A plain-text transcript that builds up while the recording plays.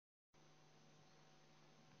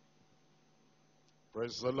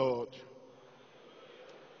Praise the Lord.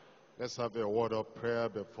 Let's have a word of prayer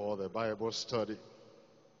before the Bible study.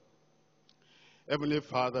 Heavenly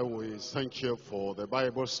Father, we thank you for the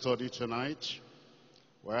Bible study tonight.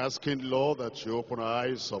 We're asking, Lord, that you open our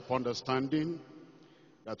eyes of understanding,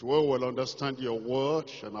 that we will understand your word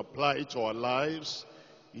and apply it to our lives.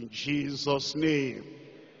 In Jesus' name,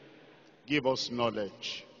 give us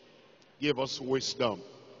knowledge, give us wisdom,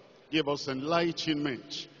 give us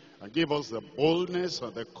enlightenment, and give us the boldness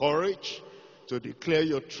and the courage to declare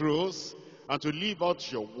your truth and to live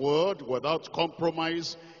out your word without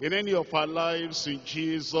compromise in any of our lives, in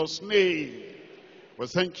Jesus' name. We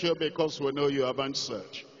thank you because we know you have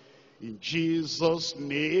answered. In Jesus'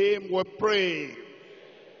 name we pray.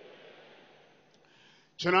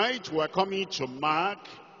 Tonight we're coming to Mark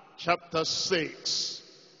chapter 6.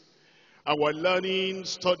 And we're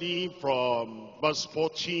studying from verse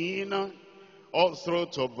 14 all through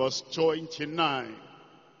to verse 29.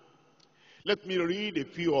 Let me read a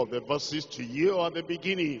few of the verses to you at the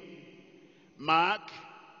beginning. Mark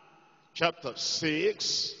chapter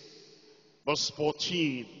 6, verse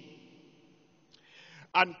 14.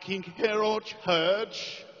 And King Herod heard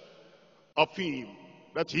of him,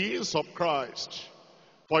 that he is of Christ,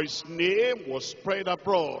 for his name was spread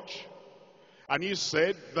abroad. And he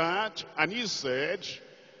said that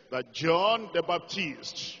John the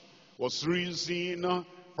Baptist was risen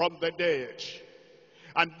from the dead.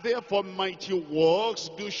 And therefore mighty works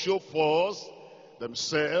do show forth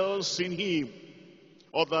themselves in him.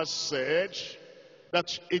 Others said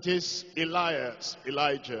that it is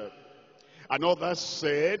Elijah. And others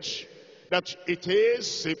said that it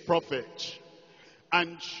is a prophet,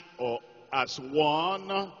 or as one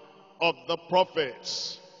of the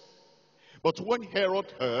prophets. But when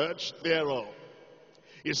Herod heard thereof,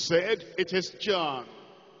 he said, it is John,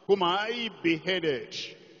 whom I beheaded.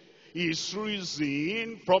 He is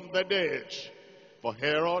risen from the dead. For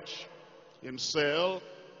Herod himself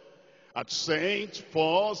had sent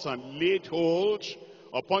forth and laid hold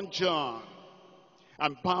upon John,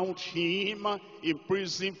 and bound him in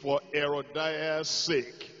prison for Herodias'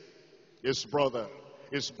 sake, his brother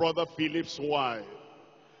Philip's wife,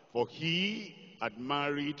 for he had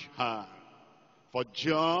married her. For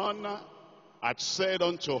John had said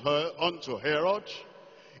unto Herod,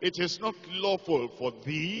 it is not lawful for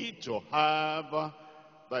thee to have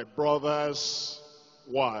thy brother's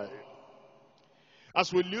wife.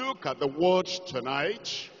 As we look at the word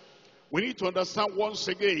tonight, we need to understand once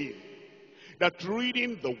again that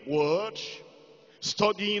reading the word,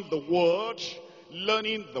 studying the word,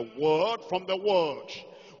 learning the word from the word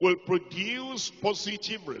will produce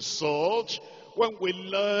positive results when we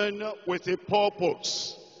learn with a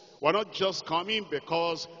purpose. We're not just coming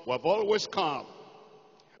because we've always come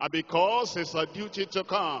and because it's our duty to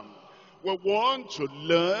come. We want to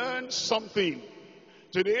learn something.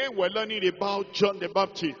 Today we're learning about John the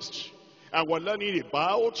Baptist, and we're learning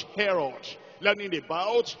about Herod, learning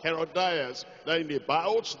about Herodias, learning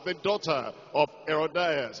about the daughter of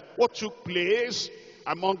Herodias. What took place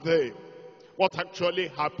among them? What actually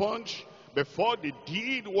happened before they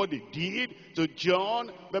did what they did to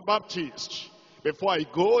John the Baptist? Before I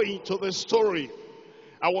go into the story,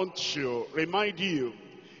 I want to remind you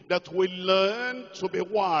that we learn to be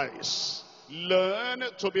wise. Learn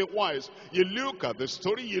to be wise. You look at the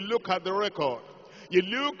story, you look at the record, you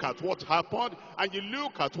look at what happened, and you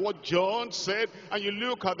look at what John said, and you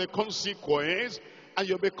look at the consequence, and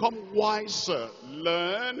you become wiser.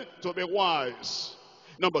 Learn to be wise.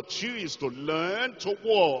 Number two is to learn to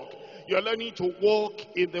walk. You're learning to walk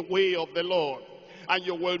in the way of the Lord. And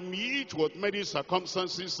you will meet with many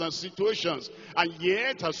circumstances and situations. And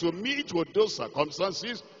yet, as you meet with those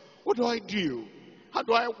circumstances, what do I do? How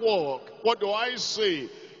do I walk? What do I say?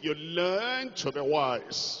 You learn to be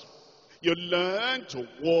wise. You learn to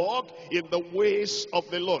walk in the ways of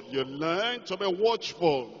the Lord. You learn to be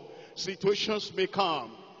watchful. Situations may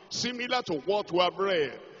come similar to what we have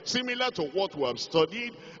read, similar to what we have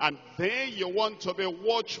studied, and then you want to be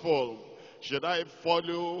watchful. Should I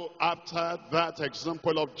follow after that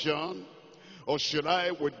example of John? Or should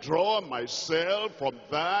I withdraw myself from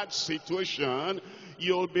that situation?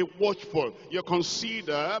 You'll be watchful. You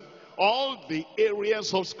consider all the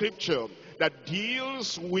areas of Scripture that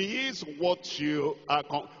deals with what you are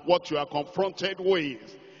confronted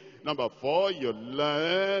with. Number four, you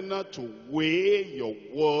learn to weigh your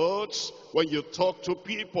words when you talk to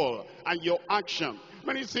people and your action.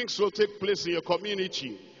 Many things will take place in your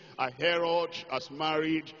community. Herod has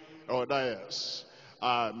married Herodias.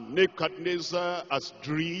 Nebuchadnezzar has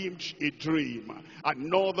dreamed a dream.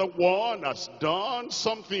 Another one has done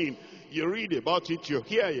something. You read about it, you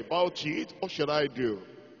hear about it. What should I do?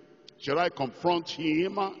 Should I confront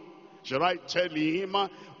him? Should I tell him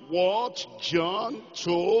what John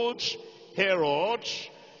told Herod?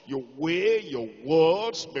 You weigh your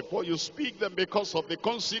words before you speak them because of the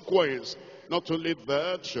consequence. Not only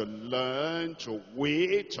that, you learn to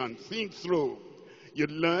wait and think through. You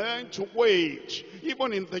learn to wait.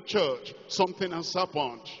 Even in the church, something has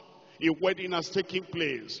happened. A wedding has taken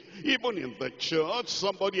place. Even in the church,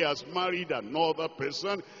 somebody has married another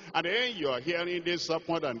person, and then you are hearing this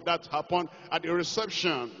happened and that happened at the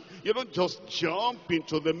reception. You don't just jump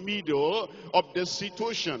into the middle of the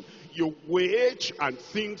situation. You wait and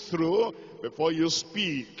think through before you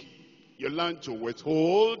speak. You learn to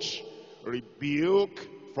withhold rebuke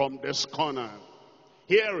from this corner.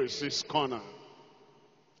 Here is his corner.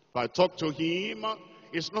 If I talk to him,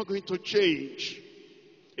 it's not going to change.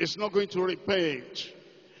 It's not going to repent.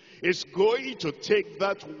 It's going to take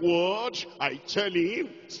that word I tell him,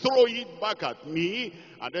 throw it back at me,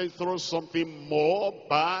 and then throw something more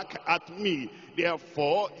back at me.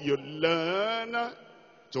 Therefore, you learn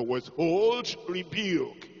to withhold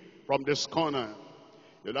rebuke from this corner.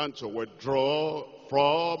 You learn to withdraw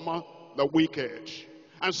from the wicked.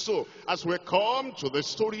 And so, as we come to the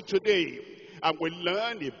story today, and we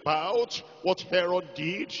learn about what Herod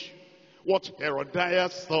did, what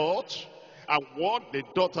Herodias thought, and what the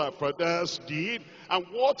daughter of Herodias did, and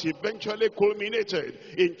what eventually culminated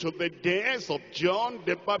into the death of John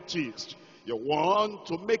the Baptist. You want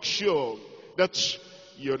to make sure that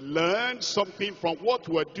you learn something from what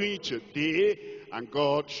we're doing today, and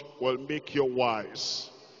God will make you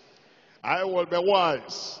wise. I will be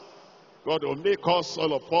wise. God will make us,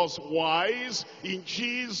 all of us, wise in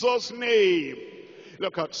Jesus' name.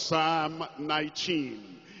 Look at Psalm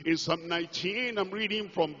 19. In Psalm 19, I'm reading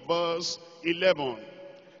from verse 11.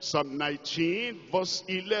 Psalm 19, verse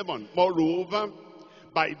 11. Moreover,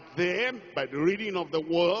 by them, by the reading of the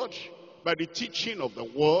word, by the teaching of the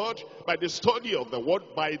word, by the study of the word,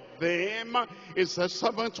 by them is the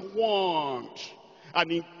servant warned.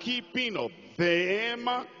 And in keeping of them,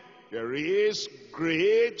 there is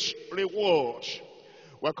great reward.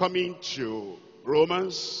 We're coming to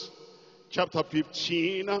Romans chapter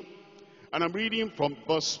 15, and I'm reading from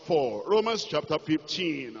verse 4. Romans chapter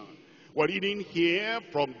 15. We're reading here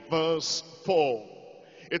from verse 4.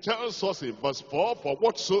 It tells us in verse 4, for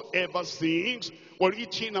whatsoever things were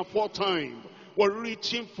written aforetime were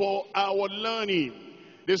written for our learning.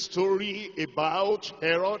 The story about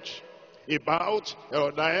Herod, about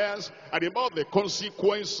Herodias, and about the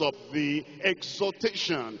consequence of the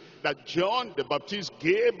exhortation that John the Baptist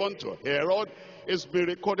gave unto Herod is being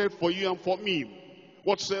recorded for you and for me.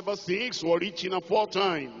 Whatsoever things were written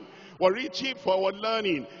aforetime were written for our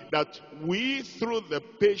learning, that we through the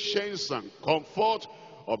patience and comfort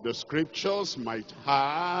of the scriptures might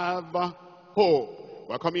have hope.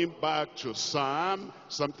 We're coming back to Psalm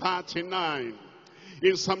 39.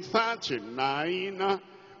 In Psalm 39,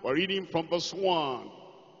 we're reading from verse 1.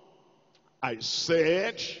 I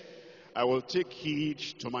said, I will take heed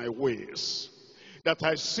to my ways, that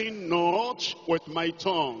I sin not with my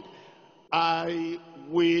tongue. I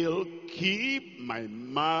will keep my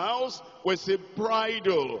mouth with a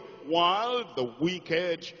bridle while the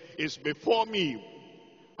wicked is before me.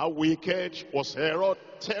 How wicked was Herod?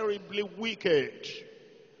 Terribly wicked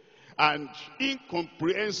and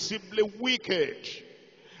incomprehensibly wicked.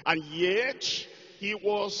 And yet he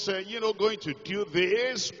was going to do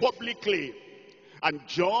this publicly, and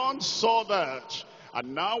John saw that.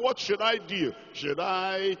 And now what should I do? Should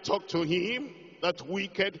I talk to him, that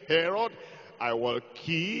wicked Herod? I will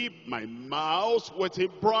keep my mouth with a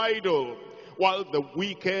bridle while the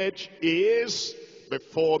wicked is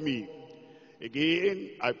before me.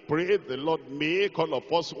 Again, I pray the Lord make all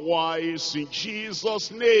of us wise in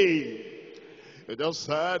Jesus' name. You just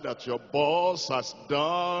heard that your boss has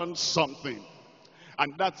done something,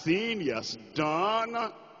 and that thing he has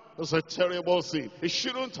done is a terrible thing. He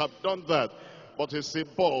shouldn't have done that. But he's a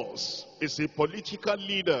boss, he's a political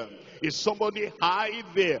leader, he's somebody high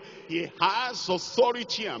there. He has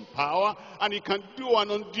authority and power, and he can do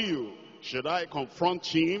and undo. Should I confront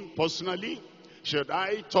him personally? Should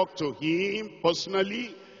I talk to him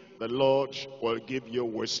personally? The Lord will give you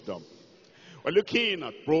wisdom. We're looking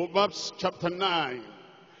at Proverbs chapter 9.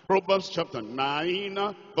 Proverbs chapter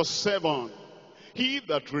 9, verse 7. He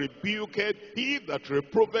that rebuketh, he that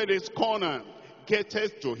reproveth his corner,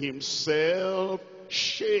 getteth to himself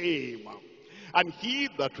shame. And he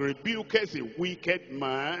that rebuketh a wicked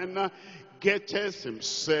man, getteth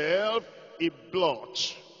himself a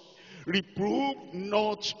blot. Reprove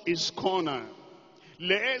not his corner,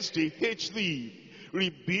 lest he hate thee.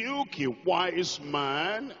 Rebuke a wise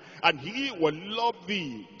man, and he will love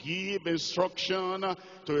thee. Give instruction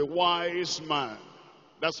to a wise man.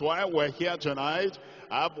 That's why we're here tonight.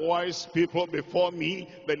 I have wise people before me.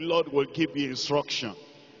 The Lord will give you instruction.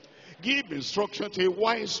 Give instruction to a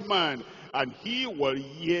wise man, and he will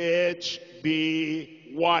yet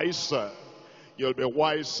be wiser. You'll be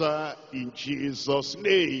wiser in Jesus'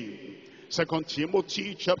 name. 2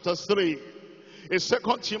 Timothy chapter 3. In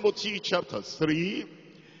 2 Timothy chapter 3,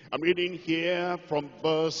 I'm reading here from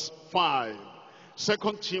verse 5.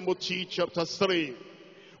 2 Timothy chapter 3.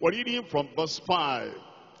 We're reading from verse 5.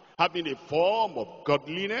 Having a form of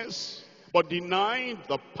godliness, but denying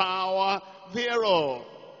the power thereof.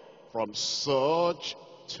 From such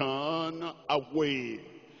turn away.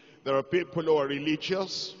 There are people who are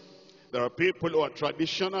religious. There are people who are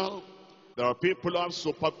traditional. There are people who have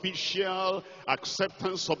superficial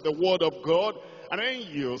acceptance of the word of God. And then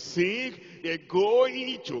you think they're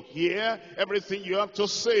going to hear everything you have to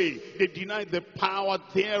say. They deny the power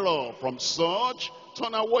thereof. From such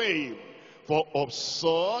turn away. For of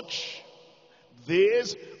such,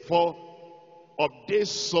 of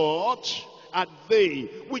this sort are they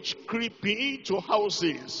which creep into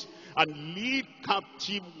houses and lead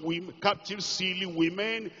captive silly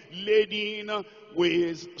women laden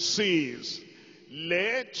with sins,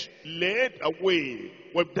 led away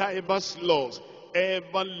with diverse laws,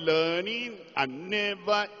 ever learning and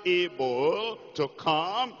never able to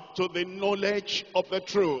come to the knowledge of the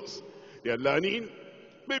truth. They are learning.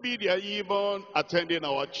 Maybe they are even attending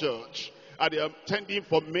our church. And they are attending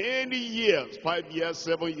for many years, 5 years,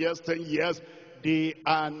 7 years, 10 years. They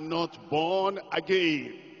are not born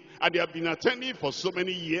again. And they have been attending for so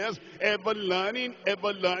many years, ever learning,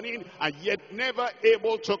 and yet never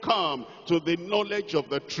able to come to the knowledge of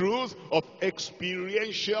the truth of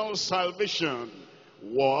experiential salvation.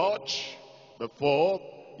 Watch before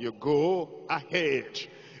you go ahead.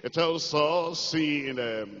 It tells us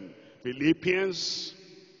in Philippians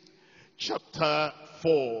chapter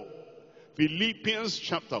 4. Philippians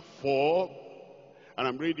chapter 4, and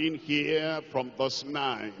I'm reading here from verse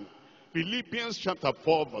 9. Philippians chapter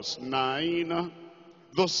 4 verse 9.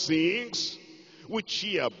 Those things which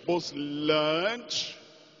ye have both learned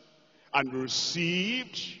and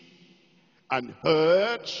received and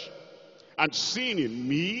heard and seen in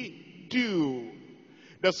me, do.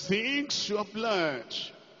 The things you have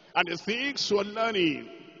learned and the things you are learning.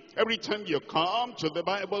 Every time you come to the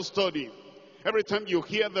Bible study, every time you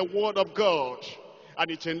hear the word of God,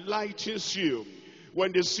 and it enlightens you,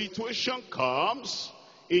 when the situation comes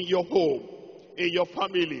in your home, in your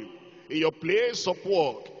family, in your place of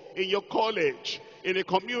work, in your college, in the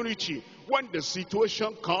community, when the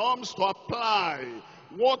situation comes to apply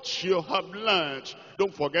what you have learned,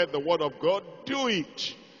 don't forget the word of God, do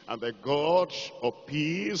it, and the God of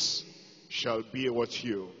peace shall be with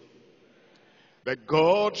you. The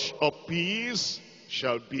God of peace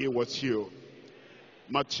shall be with you.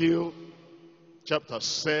 Matthew chapter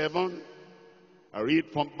 7, I read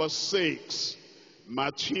from verse 6.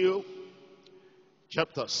 Matthew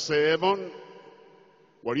chapter 7,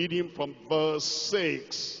 we're reading from verse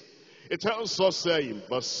 6. It tells us there in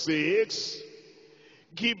verse 6,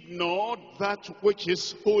 give not that which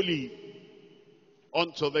is holy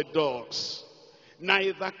unto the dogs,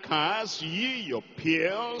 neither cast ye your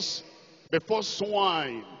pearls before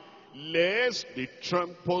swine, lest they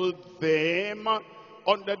trample them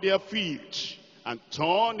under their feet, and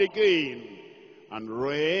turn again and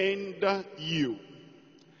rend you.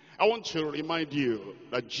 I want to remind you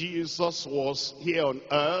that Jesus was here on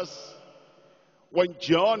earth when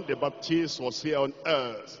John the Baptist was here on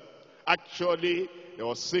earth. Actually, they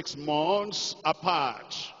were 6 months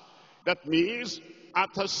apart. That means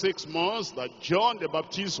after 6 months that John the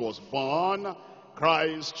Baptist was born,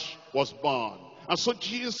 Christ was born. And so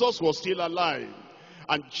Jesus was still alive.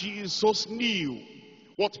 And Jesus knew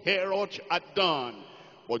what Herod had done.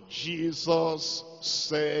 But Jesus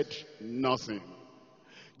said nothing.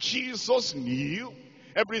 Jesus knew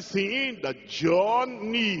everything that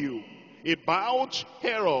John knew about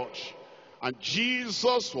Herod. And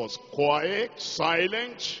Jesus was quiet,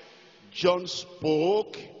 silent. John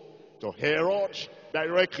spoke to Herod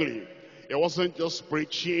directly. He wasn't just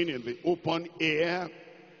preaching in the open air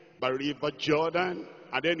by River Jordan.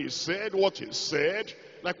 And then he said what he said,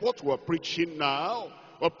 like what we're preaching now.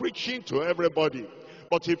 We're preaching to everybody.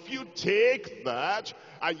 But if you take that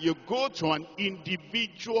and you go to an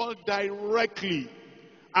individual directly,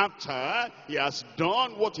 after he has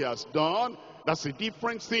done what he has done, that's a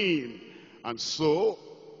different thing. And so,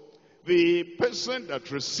 the person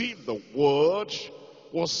that received the word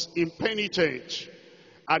was impenitent.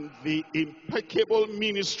 and the impeccable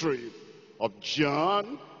ministry of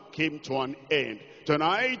John came to an end.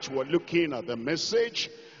 Tonight we're looking at the message,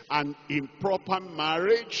 an improper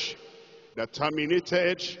marriage that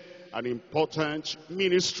terminated an important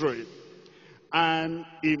ministry. An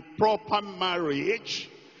improper marriage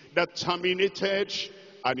that terminated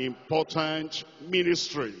an important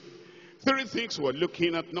ministry. Three things we're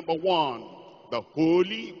looking at. Number one, the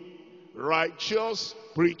holy, righteous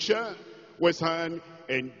preacher with an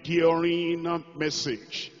enduring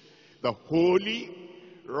message. The holy,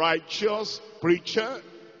 righteous preacher,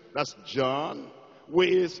 that's John,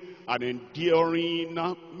 with an enduring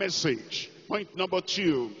message. Point number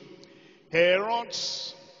two,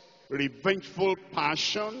 Herod's revengeful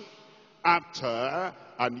passion after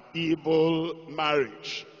an evil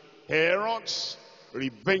marriage. Herod's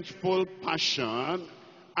revengeful passion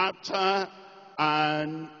after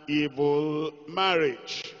an evil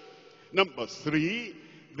marriage. Number three,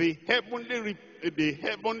 the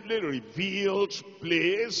heavenly revealed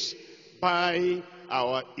place by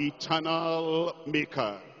our eternal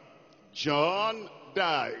Maker. John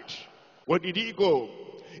died. Where did he go?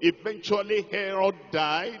 Eventually Herod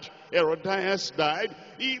died. Herodias died.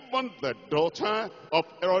 Even the daughter of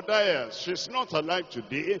Herodias, she's not alive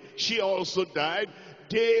today, she also died.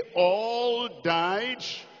 They all died.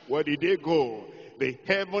 Where did they go? The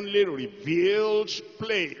heavenly revealed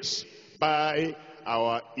place by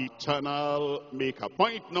our eternal Maker.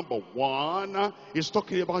 Point number one is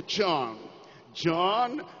talking about John.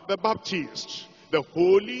 John the Baptist, the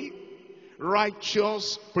holy,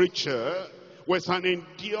 righteous preacher with an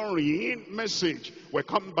enduring message. We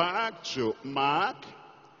come back to Mark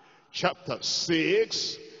chapter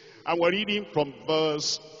 6, and we're reading from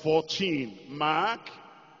verse 14. Mark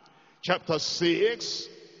chapter 6,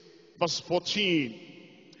 verse 14.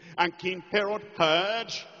 And King Herod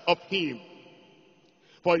heard of him,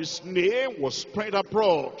 for his name was spread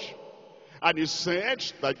abroad, and he said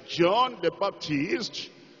that John the Baptist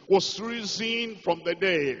was risen from the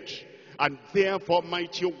dead, and therefore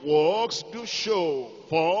mighty works do show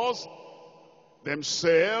forth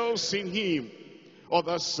themselves in him.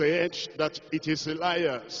 Others said that it is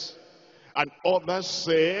Elias, and others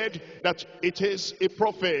said that it is a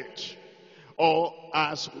prophet, or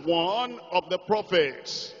as one of the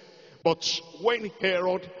prophets. But when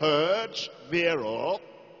Herod heard thereof,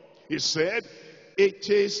 he said, it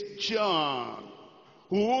is John,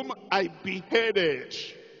 whom I beheaded.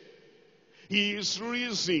 He is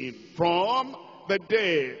risen from the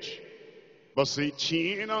dead. Verse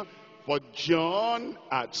 18, for John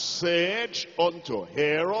had said unto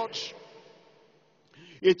Herod,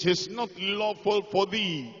 it is not lawful for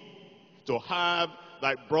thee to have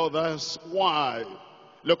thy brother's wife.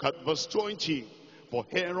 Look at verse 20. For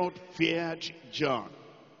Herod feared John.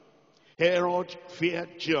 Herod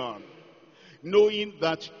feared John, knowing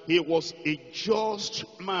that he was a just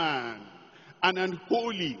man and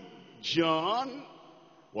unholy. John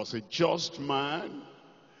was a just man,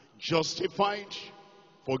 justified,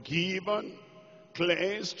 forgiven,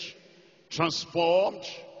 cleansed, transformed,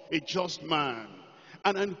 a just man,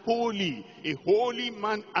 and unholy, a holy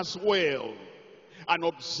man as well, and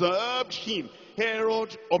observed him.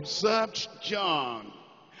 Herod observed John,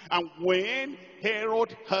 and when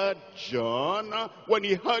Herod heard John, when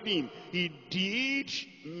he heard him, he did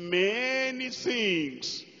many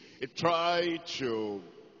things. He tried to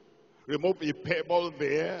remove a pebble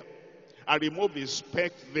there, and remove a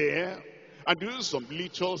speck there, and do some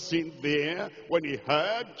little thing there when he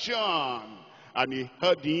heard John. And he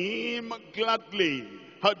heard him gladly,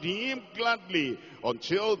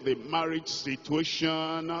 until the marriage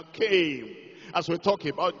situation came. As we talk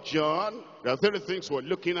about John, there are three things we're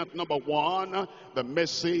looking at. Number one, the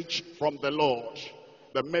message from the Lord.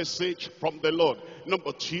 The message from the Lord.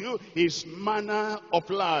 Number two, his manner of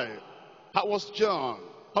life. How was John?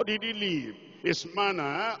 How did he live? His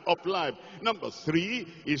manner of life. Number three,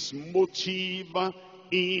 his motive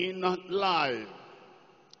in life.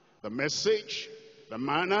 The message, the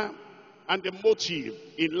manner, and the motive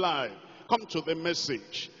in life. Come to the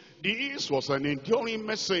message. This was an enduring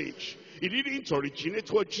message. It didn't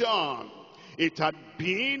originate with John. It had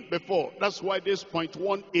been before. That's why this point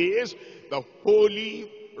one is the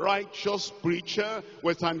holy, righteous preacher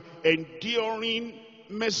with an enduring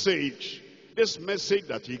message. This message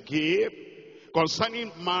that he gave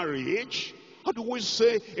concerning marriage, how do we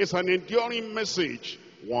say it's an enduring message?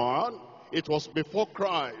 One, it was before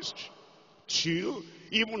Christ. Two,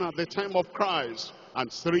 even at the time of Christ.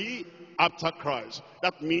 And three, after Christ.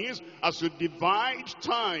 That means as you divide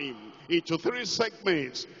time into three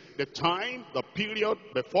segments, the time, the period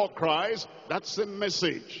before Christ, that's the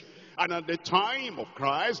message. And at the time of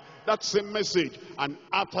Christ, that same message. And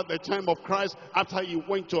after the time of Christ, after he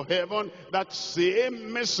went to heaven, that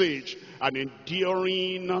same message, an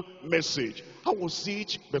enduring message. How was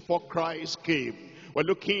it before Christ came? We're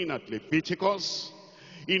looking at Leviticus.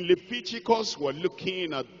 In Leviticus, we're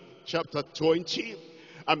looking at chapter 20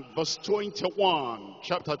 and verse 21.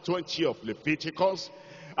 Chapter 20 of Leviticus.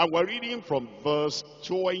 And we're reading from verse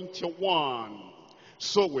 21.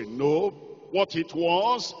 So we know what it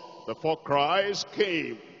was before Christ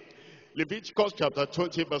came. Leviticus chapter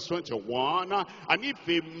 20 verse 21. And if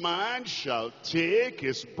a man shall take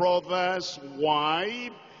his brother's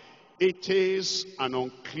wife, it is an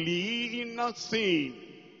unclean thing.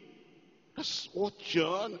 That's what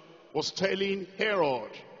John was telling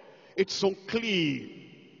Herod. It's unclean.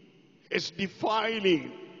 It's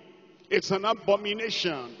defiling. It's an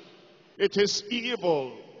abomination. It is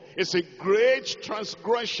evil. It's a great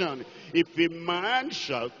transgression. If a man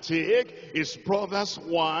shall take his brother's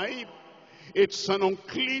wife, it's an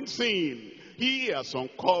unclean thing. He has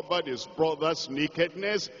uncovered his brother's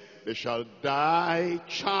nakedness. They shall die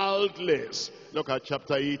childless. Look at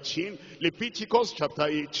chapter 18. Leviticus chapter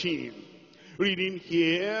 18. Reading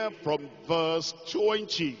here from verse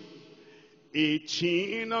 20.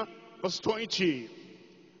 18 verse 20.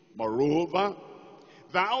 Moreover,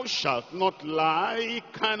 thou shalt not lie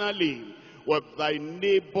carnally with thy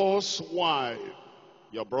neighbor's wife.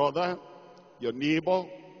 Your brother, your neighbor,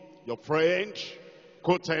 your friend,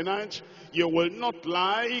 co-tenant, you will not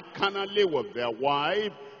lie carnally with their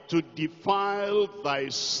wife to defile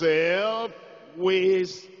thyself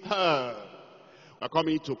with her. We're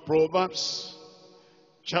coming to Proverbs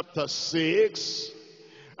chapter 6,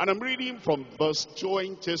 and I'm reading from verse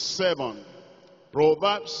 27.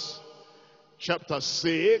 Proverbs chapter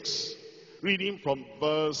 6, reading from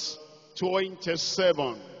verse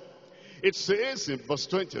 27. It says in verse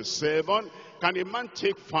 27, can a man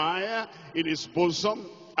take fire in his bosom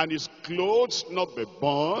and his clothes not be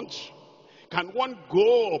burnt? Can one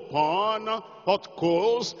go upon hot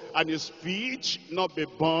coals and his feet not be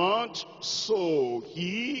burnt? So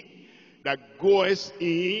he that goeth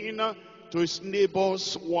in to his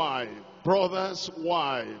neighbor's wife, brother's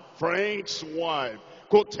wife, friend's wife,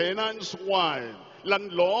 co-tenant's wife,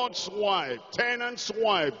 landlord's wife, tenant's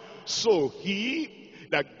wife, so he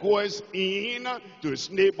that goeth in to his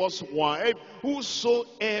neighbor's wife,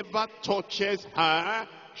 whosoever toucheth her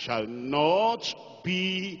shall not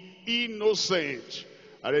be innocent.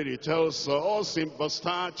 And then he tells us in verse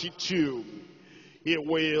 32, he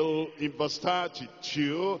will, in verse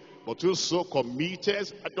 32, but whoso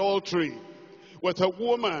committeth adultery with a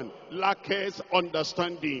woman lacketh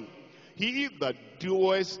understanding. He that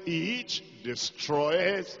doeth it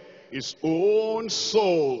destroyeth his own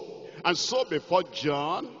soul. And so before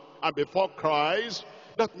John and before Christ,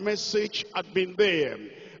 that message had been there.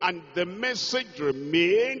 And the message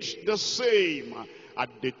remained the same at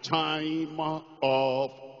the time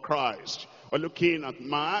of Christ. We're looking at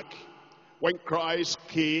Mark. When Christ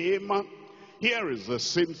came, here is the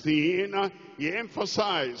same thing. He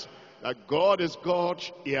emphasized that God is God.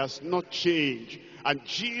 He has not changed. And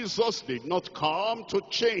Jesus did not come to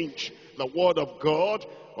change the word of God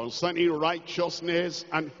concerning righteousness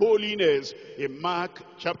and holiness in Mark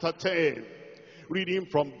chapter 10. Reading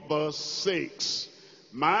from verse 6.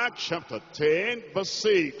 Mark chapter 10 verse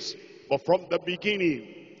 6. But from the beginning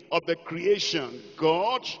of the creation,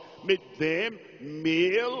 God made them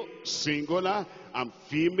male singular and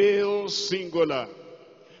female singular.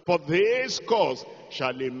 For this cause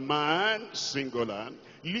shall a man singular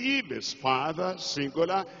leave his father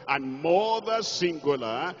singular and mother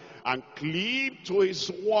singular, and cleave to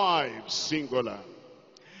his wife singular.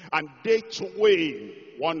 And they twain,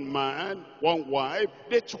 one man, one wife,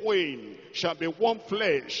 they twain shall be one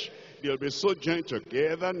flesh. They'll be so joined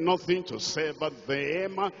together, nothing to sever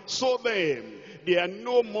them. So then, they are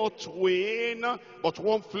no more twain, but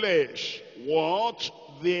one flesh. What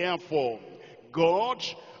therefore God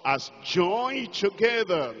has joined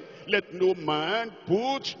together, let no man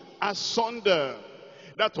put asunder.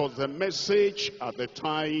 That was the message at the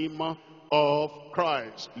time of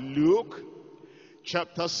Christ. Luke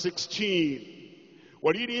chapter 16.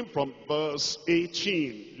 We're reading from verse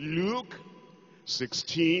 18. Luke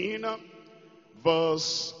 16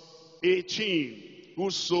 verse 18.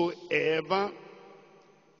 Whosoever,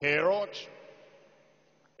 Herod,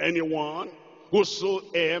 anyone,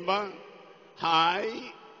 whosoever,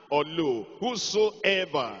 high or low,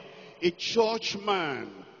 whosoever, a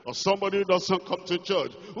churchman or somebody who doesn't come to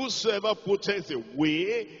church, whosoever putteth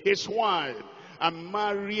away his wife and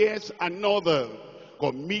marrieth another,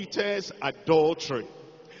 committeth adultery.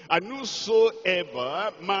 And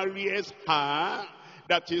whosoever marries her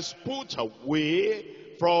that is put away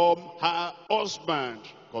from her husband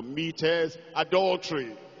committed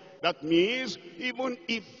adultery. That means even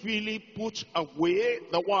if Philip put away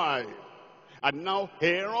the wife, and now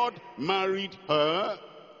Herod married her,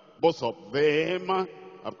 both of them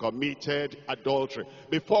have committed adultery.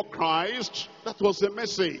 Before Christ, that was the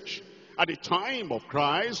message. At the time of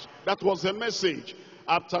Christ, that was the message.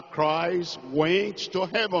 After Christ went to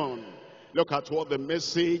heaven, look at what the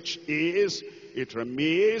message is. It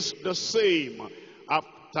remains the same.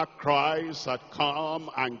 After Christ had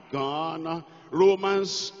come and gone,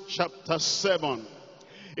 Romans chapter 7.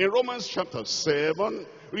 In Romans chapter 7,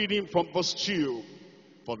 reading from verse 2,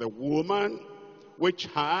 for the woman which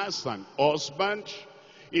has an husband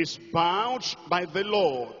is bound by the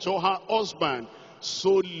law to her husband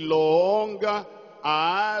so long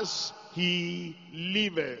as he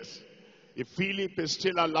liveth. If Philip is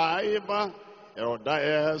still alive,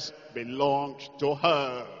 Herodias belonged to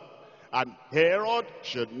her, and Herod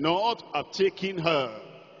should not have taken her.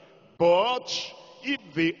 But if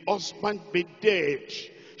the husband be dead,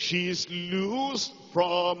 she is loosed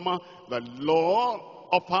from the law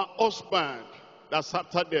of her husband. That's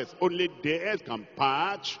after death. Only death can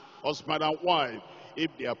part husband and wife.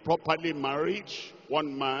 If they are properly married,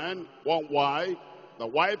 one man, one wife, the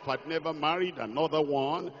wife had never married another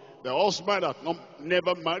one, the husband had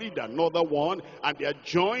never married another one, and they are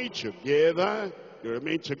joined together, they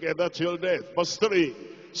remain together till death. Verse 3,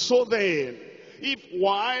 so then, if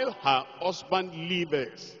while her husband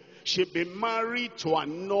liveth, she be married to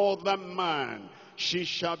another man, she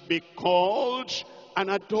shall be called an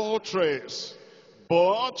adulteress.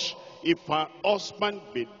 But if her husband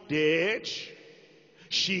be dead,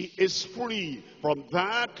 she is free from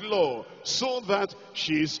that law, so that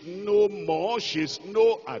she is no more, she is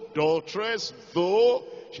no adulteress, though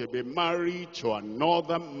she be married to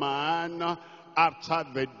another man after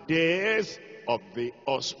the death of the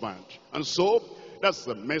husband. And so, that's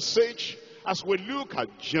the message. As we look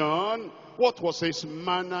at John, what was his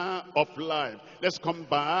manner of life? Let's come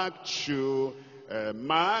back to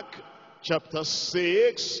Mark chapter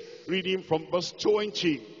 6, reading from verse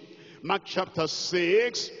 20. Mark chapter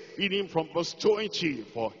 6, reading from verse 20.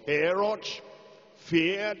 For Herod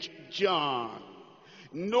feared John,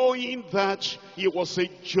 knowing that he was a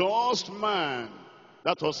just man.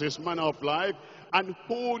 That was his manner of life. And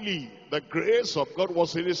holy, the grace of God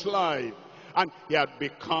was in his life. And he had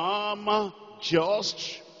become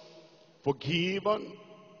just, forgiven,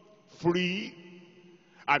 free,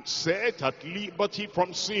 and set at liberty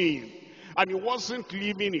from sin. And he wasn't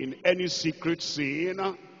living in any secret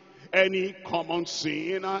sin, any common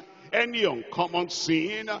sin, any uncommon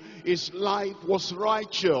sin. His life was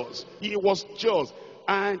righteous. He was just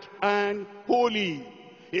and holy.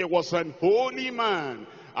 He was an holy man.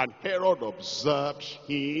 And Herod observed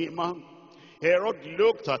him. Herod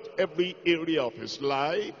looked at every area of his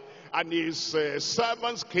life, and his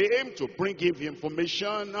servants came to bring him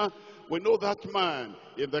information. We know that man.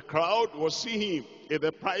 In the crowd, we'll see him. In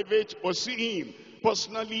the private, we'll see him.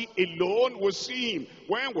 Personally, alone, we'll see him.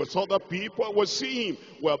 When with other people, we'll see him.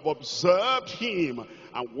 We have observed him.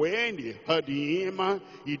 And when he heard him,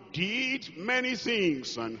 he did many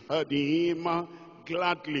things and heard him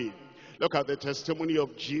gladly. Look at the testimony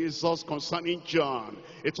of Jesus concerning John.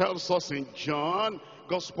 It tells us in John,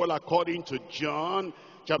 Gospel according to John,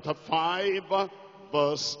 chapter 5,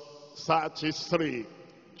 verse 33.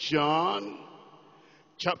 John,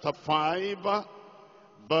 chapter 5,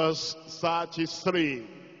 verse 33.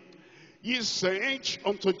 He sent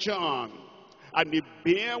unto John, and he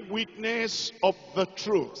bare witness of the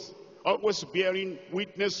truth. Always bearing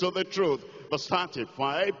witness to the truth. Verse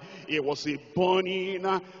 35, it was a burning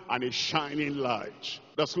and a shining light.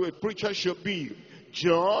 That's what a preacher should be.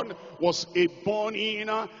 John was a burning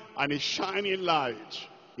and a shining light.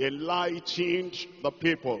 He enlightened the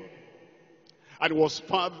people and was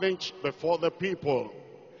fervent before the people.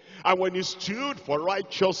 And when he stood for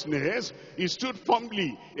righteousness, he stood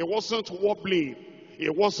firmly. He wasn't wobbling. He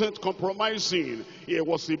wasn't compromising. It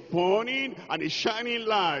was a burning and a shining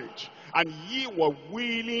light. And ye were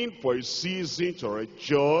willing for a season to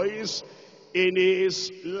rejoice in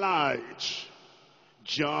his light.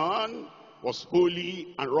 John was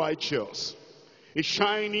holy and righteous, a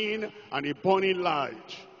shining and a burning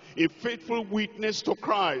light, a faithful witness to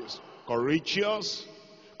Christ, courageous,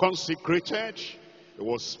 consecrated. He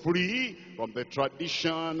was free from the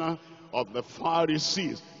tradition of the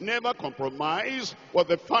Pharisees. Never compromised with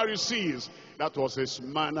the Pharisees. That was his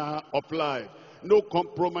manner of life. No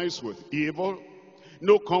compromise with evil.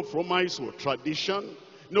 No compromise with tradition.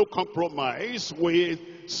 No compromise with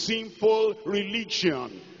sinful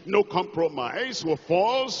religion. No compromise with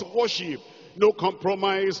false worship. No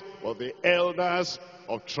compromise with the elders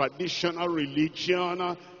of traditional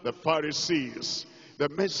religion, the Pharisees. The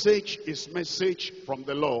message is message from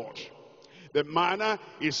the Lord. The manner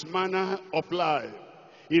is manner of life.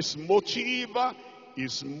 His motive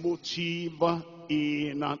is motive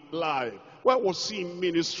in life. Where was he in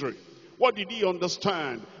ministry? What did he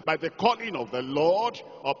understand by the calling of the Lord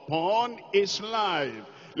upon his life?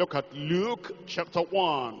 Look at Luke chapter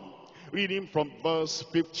 1, reading from verse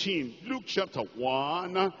 15. Luke chapter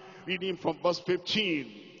 1, reading from verse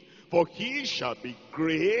 15. For he shall be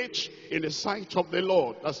great in the sight of the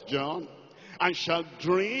Lord, that's John, and shall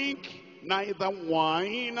drink neither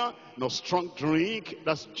wine nor strong drink,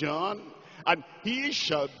 that's John, and he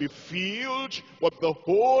shall be filled with the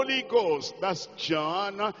Holy Ghost, that's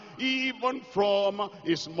John, even from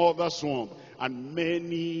his mother's womb. And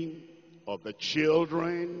many of the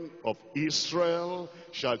children of Israel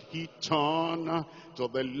shall he turn to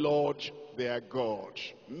the Lord their God.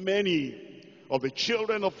 Many of the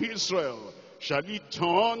children of Israel shall he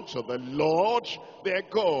turn to the Lord their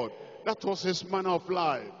God. That was his manner of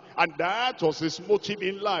life. And that was his motive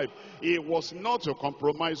in life. It was not to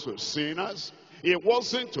compromise with sinners. It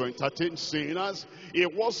wasn't to entertain sinners.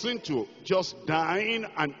 It wasn't to just dine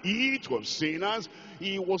and eat with sinners.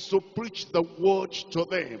 He was to preach the word to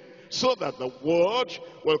them, so that the word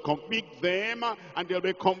will convict them and they'll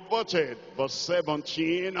be converted. Verse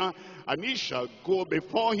 17, and he shall go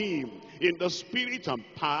before him in the spirit and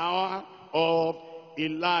power of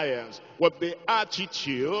Elias, with the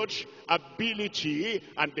attitude, ability,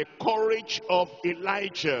 and the courage of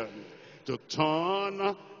Elijah, to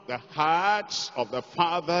turn the hearts of the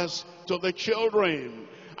fathers to the children,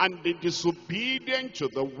 and the disobedient to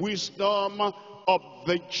the wisdom of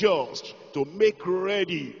the just, to make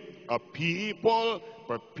ready a people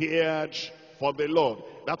prepared for the Lord.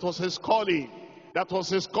 That was his calling. That was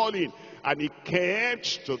his calling. And he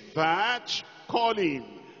kept to that calling.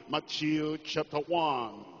 Matthew chapter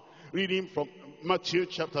 1, reading from Matthew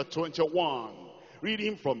chapter 21,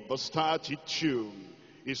 reading from verse 32,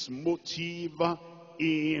 his motive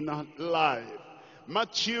in life.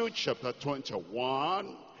 Matthew chapter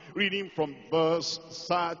 21, reading from verse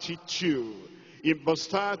 32. In verse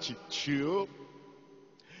 32,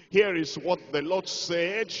 here is what the Lord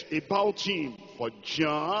said about him. For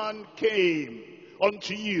John came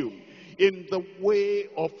unto you in the way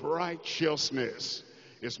of righteousness.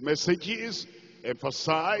 His messages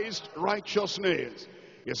emphasized righteousness.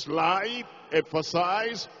 His life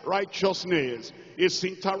emphasized righteousness. His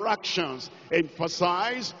interactions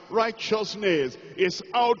emphasized righteousness. His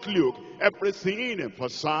outlook, everything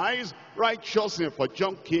emphasized righteousness. For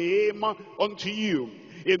John came unto you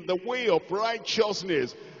in the way of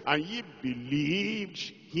righteousness, and ye believed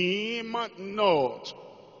him not.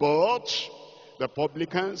 But the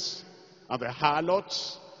publicans and the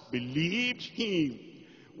harlots believed him.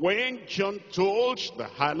 When John told the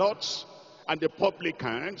harlots and the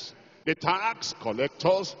publicans, the tax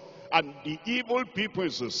collectors, and the evil people in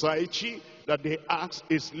society, that the axe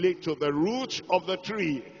is laid to the root of the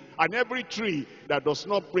tree, and every tree that does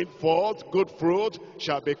not bring forth good fruit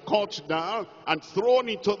shall be cut down and thrown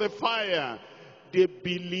into the fire. They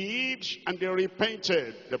believed and they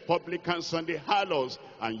repented, the publicans and the harlots.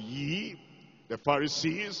 And ye, the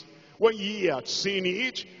Pharisees, when ye had seen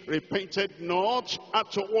it, repented not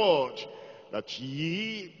afterward, that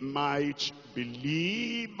ye might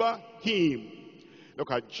believe him. Look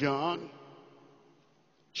at John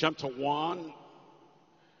chapter 1,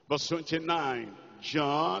 verse 29.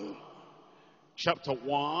 John chapter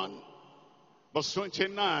 1, verse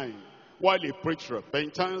 29. While he preached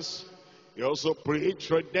repentance, he also preached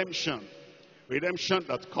redemption. Redemption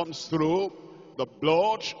that comes through the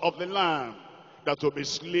blood of the Lamb, that will be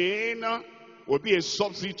slain, will be a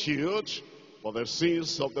substitute for the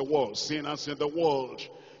sins of the world, sinners in the world.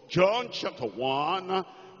 John chapter 1,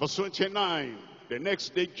 verse 29. The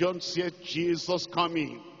next day John sees Jesus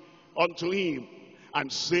coming unto him,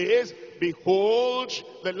 and says, Behold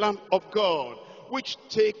the Lamb of God, which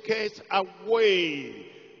taketh away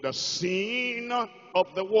the sin of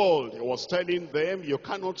the world. He was telling them, you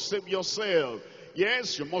cannot save yourself.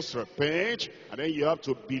 Yes, you must repent, and then you have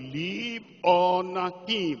to believe on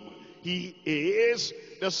him. He is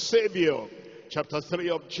the Savior. Chapter 3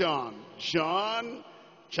 of John. John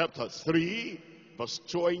chapter 3, verse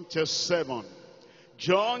 27.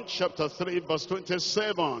 John chapter 3, verse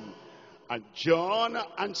 27. And John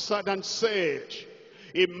answered and said,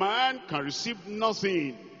 a man can receive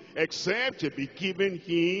nothing except it be given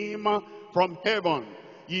him from heaven.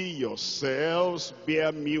 ye yourselves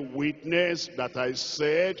bear me witness that I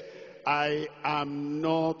said, I am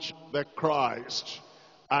not the Christ.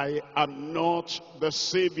 I am not the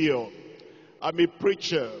Savior. I'm a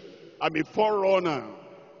preacher. I'm a forerunner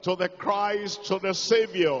to the Christ, to the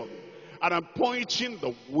Savior. And I'm pointing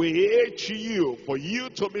the way to you, for you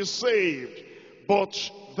to be saved. But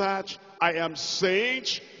that I am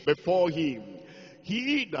sent before him.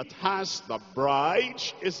 He that has the bride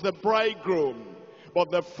is the bridegroom. But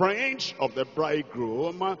the friend of the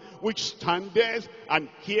bridegroom, which standeth and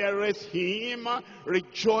heareth him,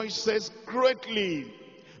 rejoices greatly,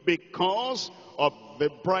 because of the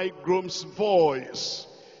bridegroom's voice.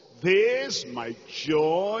 This my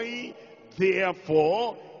joy,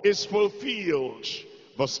 therefore, is fulfilled.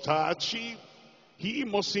 Verse 30, he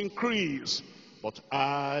must increase, but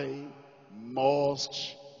I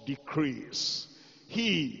must decrease.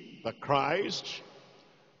 He, the Christ,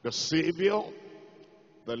 the Savior,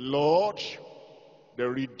 the Lord, the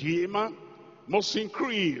Redeemer, must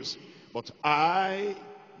increase, but I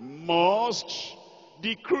must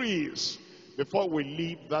decrease. Before we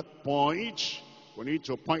leave that point, we need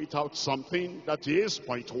to point out something. That is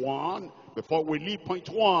point one. Before we leave point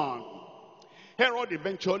one, Herod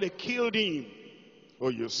eventually killed him. Oh,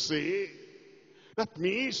 you see, that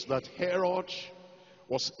means that Herod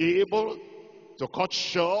was able to cut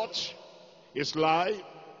short his life,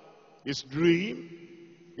 his dream,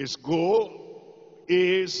 his goal,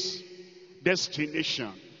 his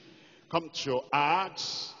destination. Come to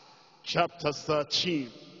Acts chapter 13.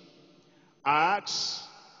 Acts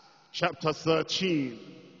chapter 13.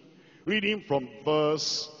 Reading from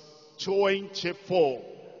verse 24.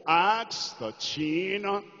 Acts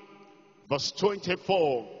 13, verse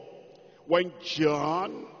 24. When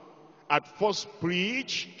John had first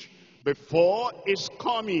preached before his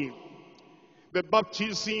coming, the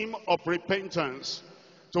baptism of repentance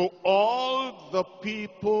to all the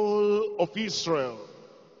people of Israel.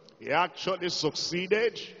 He actually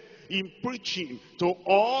succeeded in preaching to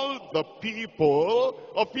all the people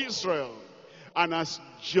of Israel. And as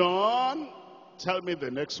John, tell me the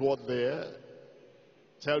next word there.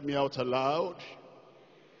 Tell me out aloud.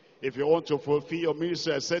 If you want to fulfill your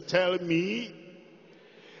ministry, I said, tell me.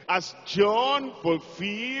 As John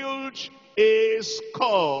fulfilled his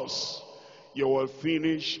course, you will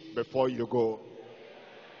finish before you go.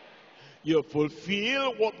 You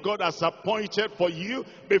fulfill what God has appointed for you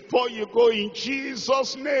before you go, in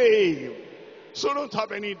Jesus' name. So don't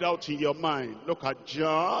have any doubt in your mind. Look at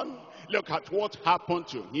John. Look at what happened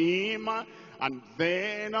to him. And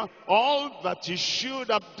then all that he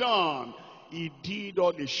should have done, he did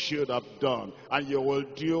all he should have done. And you will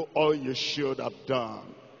do all you should have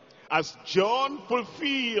done. As John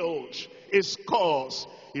fulfilled his course,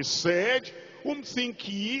 he said, whom think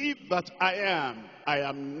ye that I am? I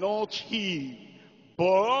am not he.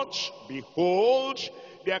 But behold,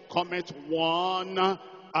 there cometh one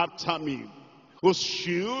after me, whose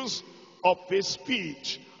shoes of his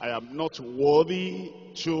feet I am not worthy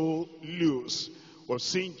to loose. We've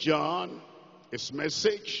seen John, his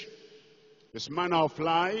message, his manner of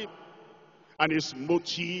life, and his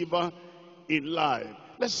motive in life.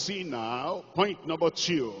 Let's see now, point number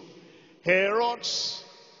 2. Herod's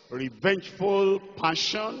revengeful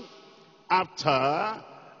passion after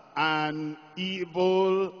an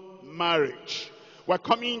evil marriage. We're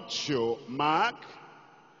coming to Mark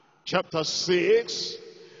chapter 6,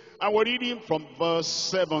 and we're reading from verse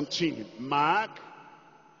 17. Mark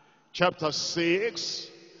chapter 6,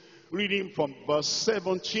 reading from verse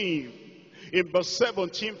 17. In verse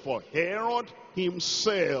 17, for Herod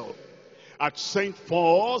himself had sent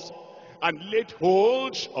forth and laid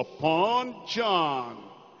hold upon John,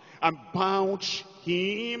 and bound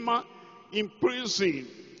him in prison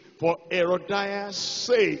for Herodias'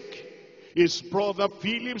 sake, his brother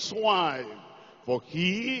Philip's wife, for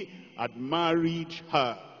he had married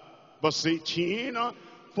her. Verse 18,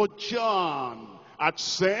 for John had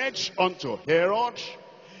said unto Herod,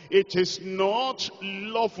 it is not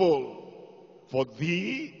lawful for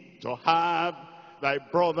thee to have thy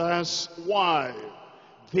brother's wife.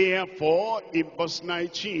 Therefore, in verse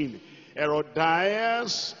 19,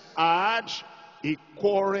 Herodias had a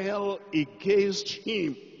quarrel against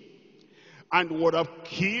him and would have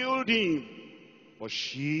killed him, but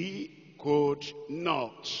she could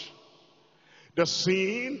not. The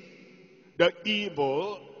sin, the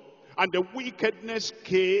evil, and the wickedness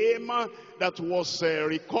came that was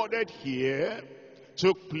recorded here,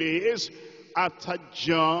 took place after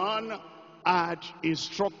John had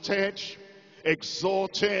instructed,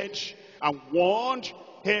 exhorted, and warned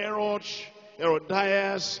Herod,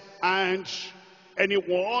 Herodias, and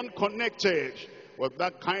anyone connected with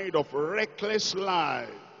that kind of reckless life.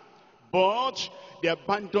 But they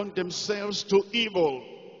abandoned themselves to evil.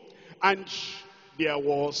 And there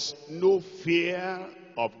was no fear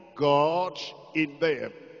of God in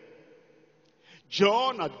them.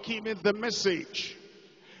 John had given the message.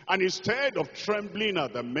 And instead of trembling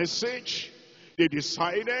at the message, they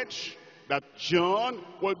decided that John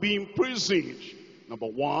will be imprisoned. Number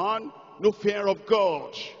one, no fear of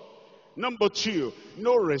God. Number two,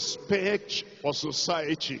 no respect for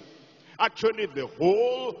society. Actually, the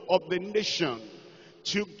whole of the nation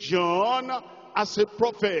took John as a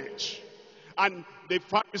prophet. And the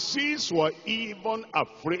Pharisees were even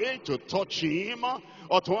afraid to touch him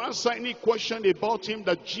or to answer any question about him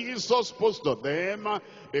that Jesus posed to them,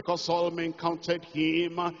 because all men counted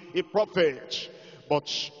him a prophet. But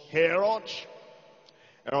Herodias,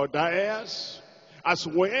 as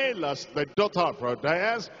well as the daughter of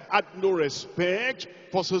Herodias, had no respect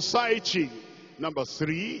for society. Number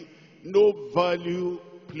three, no value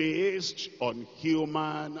placed on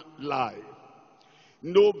human life.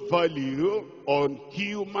 No value on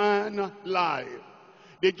human life.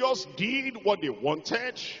 They just did what they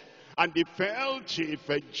wanted, and they felt if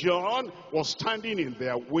John was standing in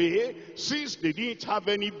their way, since they didn't have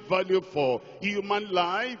any value for human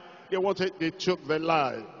life, they took their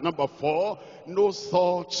life. Number four, no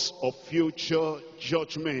thoughts of future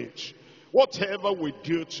judgment. Whatever we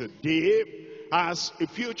do today has a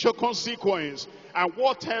future consequence. And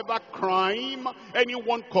whatever crime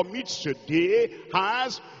anyone commits today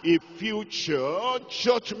has a future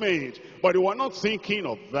judgment. But they were not thinking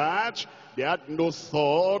of that. They had no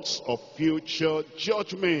thoughts of future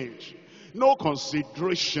judgment. No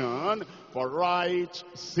consideration for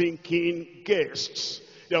right-thinking guests.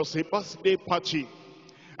 There was a birthday party,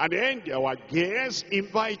 and then there were guests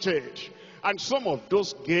invited. And some of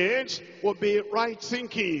those guests would be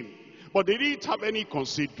right-thinking. But they didn't have any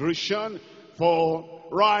consideration for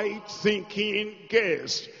right-thinking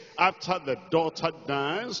guests. After the daughter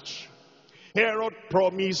danced, Herod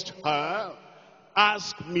promised her,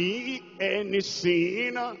 ask me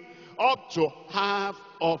anything up to half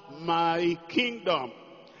of my kingdom,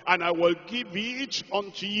 and I will give it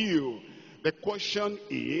unto you. The question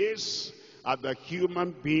is, are the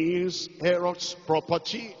human beings Herod's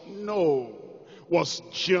property? No. Was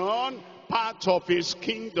John part of his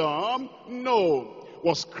kingdom? No.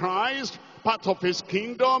 Was Christ part of his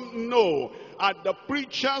kingdom? No. Are the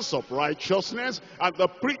preachers of righteousness and the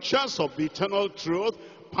preachers of the eternal truth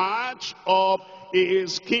part of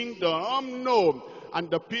his kingdom? No. And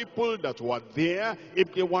the people that were there,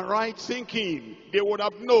 if they were right thinking, they would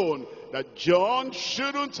have known that John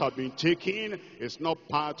shouldn't have been taken. It's not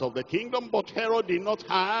part of the kingdom. But Herod did not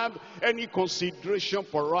have any consideration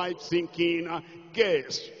for right thinking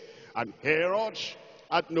guests. And Herod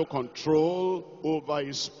had no control over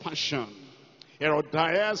his passion.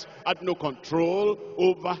 Herodias had no control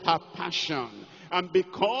over her passion. And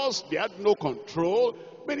because they had no control,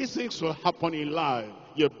 many things will happen in life.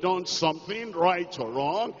 You've done something, right or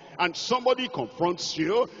wrong, and somebody confronts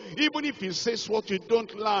you. Even if he says what you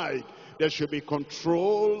don't like, there should be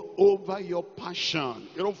control over your passion.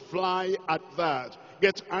 You don't fly at that,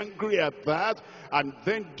 get angry at that, and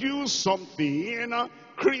then do something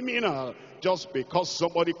criminal just because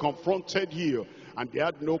somebody confronted you and they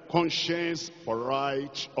had no conscience for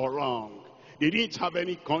right or wrong. They didn't have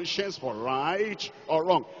any conscience for right or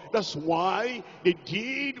wrong. That's why they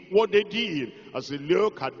did what they did. As we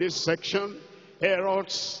look at this section,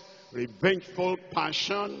 Herod's revengeful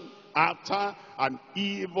passion after an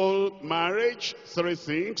evil marriage. Three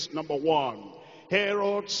things. Number one,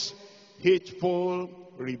 Herod's hateful,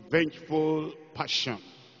 revengeful passion.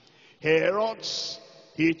 Herod's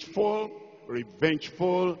hateful,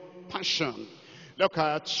 revengeful passion. Look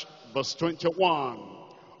at verse 21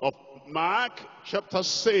 of Mark chapter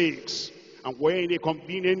 6. And when a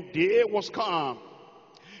convenient day was come,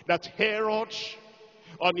 that Herod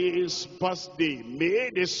on his birthday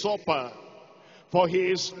made a supper for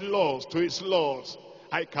his lords, to his lords,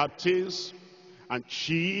 high captains and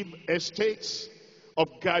chief estates of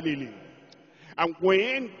Galilee. And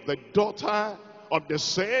when the daughter of the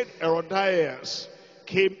said Herodias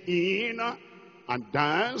came in and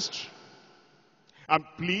danced and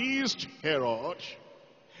pleased Herod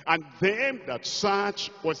and them that sat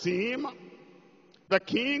with him, the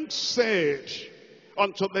king said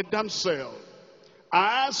unto the damsel,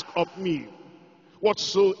 ask of me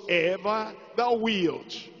whatsoever thou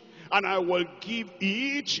wilt, and I will give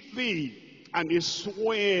each thee. And he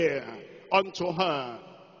sware unto her,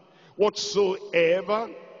 whatsoever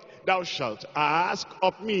thou shalt ask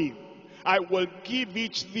of me, I will give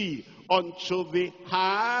each thee unto the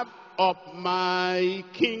half of my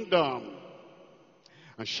kingdom.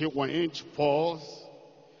 And she went forth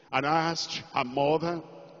and asked her mother,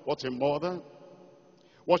 what a mother,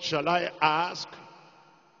 what shall I ask?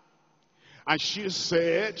 And she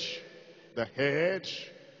said, the head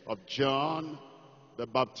of John the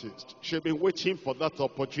Baptist. She'd been waiting for that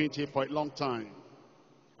opportunity for a long time.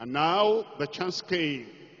 And now the chance came.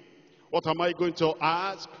 What am I going to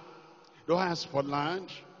ask? Do I ask for land?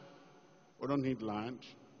 We don't need land.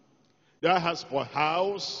 Do I ask for a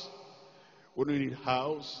house? We don't need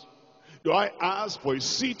house. Do I ask for a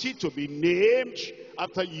city to be named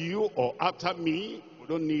after you or after me? We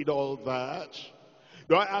don't need all that.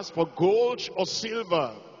 Do I ask for gold or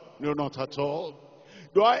silver? No, not at all.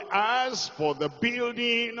 Do I ask for the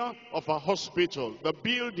building of a hospital, the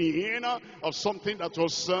building of something that will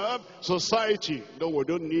serve society? No, we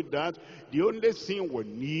don't need that. The only thing we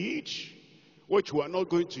need, which we are not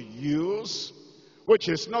going to use, which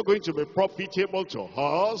is not going to be profitable to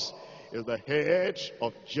us, is the head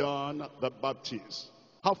of John the Baptist.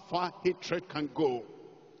 How far hatred can go,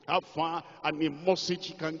 how far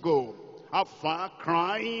animosity can go, how far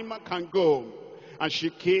crime can go. And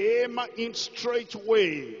she came in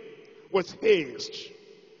straightway with haste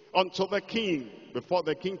unto the king, before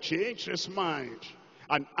the king changed his mind,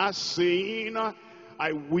 and asked, saying,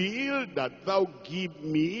 I will that thou give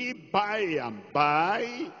me by and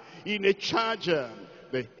by in a charger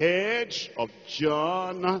the head of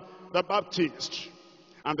John the Baptist.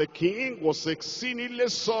 And the king was exceedingly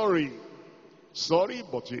sorry. Sorry,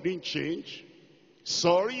 but he didn't change.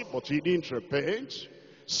 Sorry, but he didn't repent.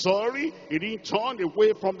 Sorry, he didn't turn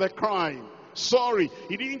away from the crime. Sorry,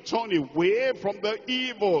 he didn't turn away from the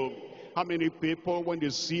evil. How many people, when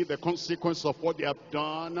they see the consequence of what they have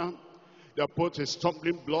done, they put a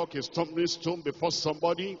stumbling block, a stumbling stone before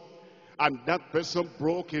somebody, and that person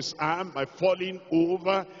broke his arm by falling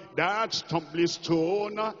over that stumbling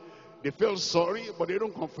stone. They feel sorry, but they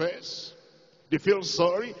don't confess. They feel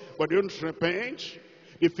sorry, but they don't repent.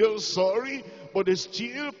 They feel sorry, but they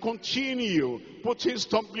still continue putting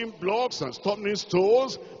stumbling blocks and stumbling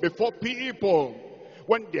stones before people.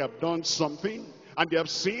 When they have done something, and they have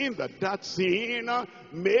seen that that sin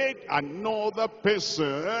made another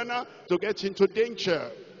person to get into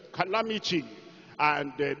danger, calamity,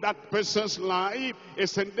 and that person's life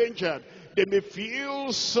is endangered, they may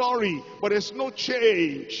feel sorry, but there's no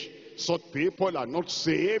change. Such people are not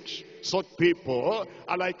saved. Such people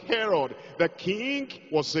are like Herod. The king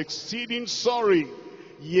was exceeding sorry,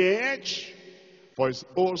 yet for his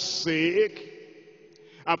own sake,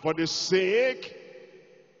 and for the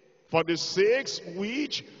sakes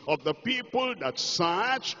which of the people that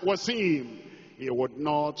sat with him, he would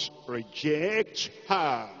not reject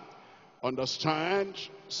her. Understand,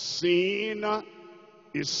 sin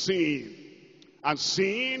is sin, and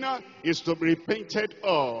sin is to be repented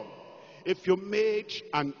of. If you made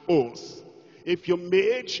an oath, if you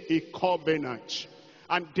made a covenant,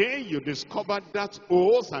 and then you discover that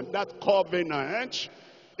oath and that covenant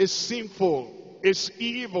is sinful, is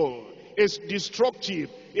evil, is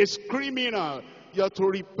destructive, is criminal, you have to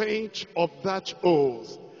repent of that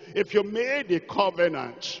oath. If you made a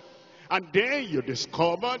covenant, and then you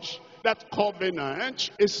discovered that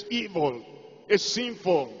covenant is evil, is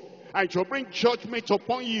sinful, and to bring judgment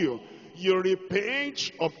upon you, you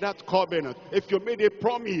repent of that covenant. If you made a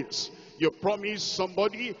promise, you promise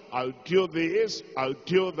somebody, I'll do this, I'll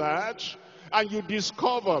do that, and you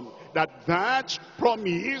discover that that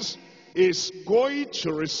promise is going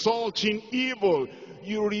to result in evil,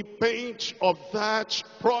 you repent of that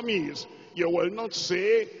promise. You will not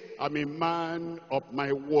say, I'm a man of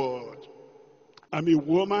my word, I'm a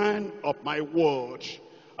woman of my word.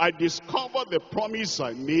 I discover the promise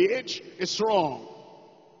I made is wrong.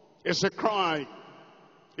 It's a crime.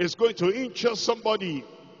 It's going to injure somebody.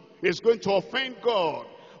 It's going to offend God.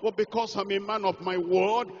 Well, because I'm a man of my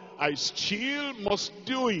word, I still must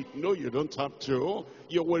do it. No, you don't have to.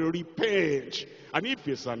 You will repent. And if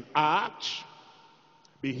it's an act,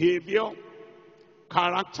 behavior,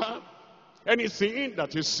 character, anything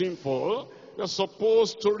that is sinful, you're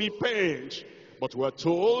supposed to repent. But we're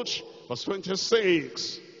told, verse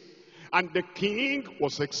 26, and the king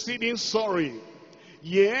was exceeding sorry,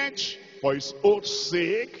 yet for his own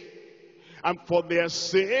sake, and for their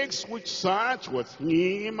sakes which sat with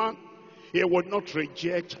him, he would not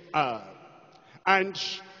reject her. And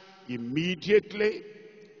immediately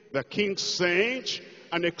the king sent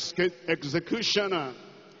an executioner,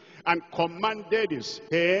 and commanded his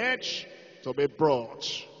head to be brought.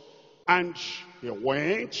 And he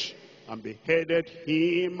went and beheaded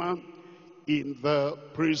him in the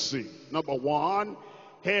prison. Number one,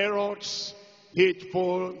 Herod's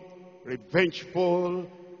hateful revengeful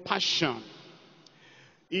passion.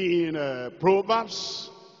 In Proverbs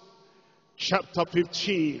chapter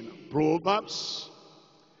 15, Proverbs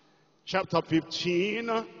chapter 15,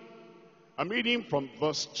 I'm reading from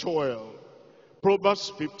verse 12.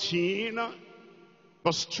 Proverbs 15,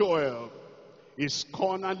 verse 12. His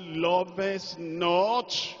corner loveth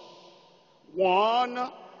not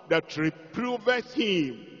one that reproveth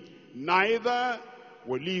him, neither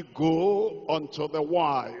will he go unto the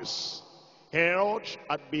wise. Herod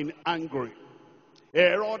had been angry.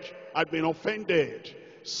 Herod had been offended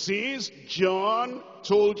since John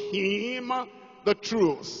told him the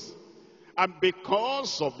truth. And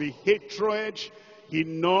because of the hatred he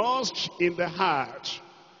nursed in the heart,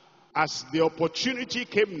 as the opportunity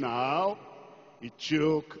came now, he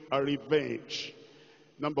took a revenge.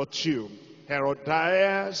 Number 2,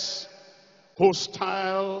 Herodias'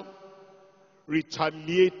 hostile,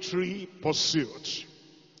 retaliatory pursuit.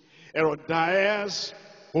 Herodias'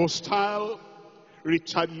 hostile,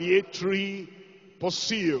 retaliatory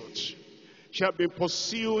pursuit. Shall be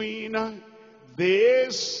pursuing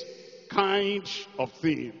this kind of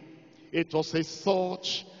thing. It was a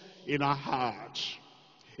thought in her heart.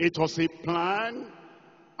 It was a plan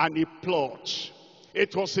and a plot.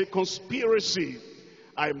 It was a conspiracy.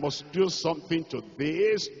 I must do something to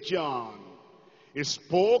this John. He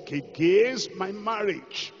spoke against my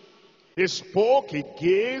marriage. He spoke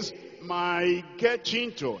against my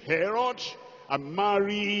getting to Herod and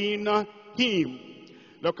marrying him.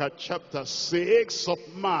 Look at chapter 6 of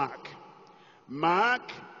Mark.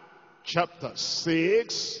 Mark chapter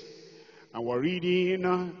 6, and we're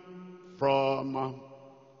reading from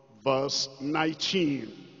verse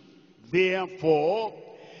 19. Therefore,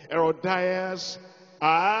 Herodias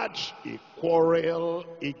had a quarrel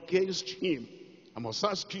against him. I must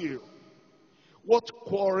ask you, what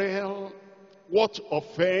quarrel, what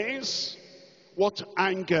offense, what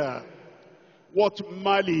anger, what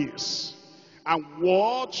malice, and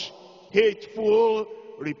what hateful,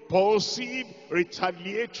 repulsive,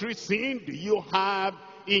 retaliatory thing do you have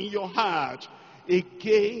in your heart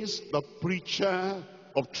against the preacher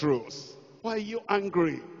of truth? Why are you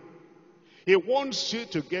angry? He wants you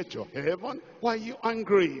to get to heaven. Why are you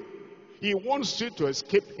angry? He wants you to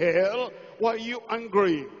escape hell. Why are you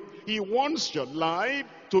angry? He wants your life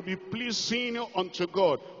to be pleasing unto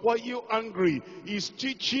God. Why are you angry? He's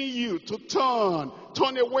teaching you to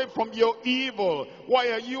turn away from your evil.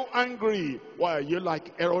 Why are you angry? Why are you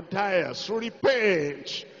like Herodias?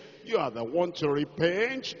 Repent. You are the one to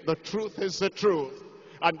repent. The truth is the truth.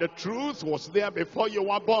 And the truth was there before you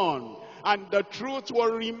were born. And the truth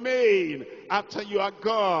will remain after you are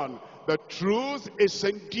gone. The truth is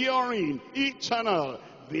enduring, eternal.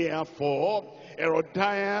 Therefore,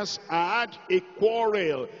 Herodias had a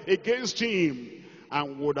quarrel against him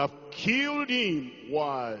and would have killed him.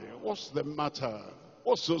 Why? What's the matter?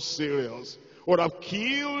 What's so serious? Would have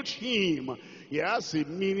killed him. He has a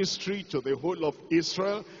ministry to the whole of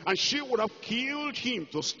Israel, and she would have killed him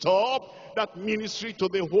to stop that ministry to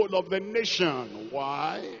the whole of the nation.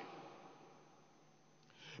 Why?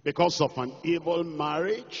 Because of an evil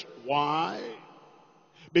marriage. Why?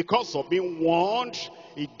 Because of being warned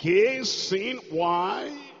against sin.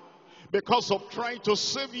 Why? Because of trying to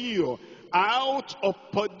save you out of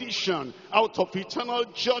perdition, out of eternal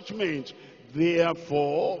judgment.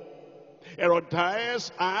 Therefore,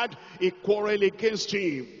 Herodias had a quarrel against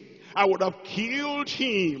him. I would have killed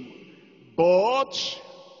him, but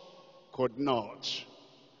could not.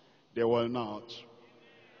 They will not.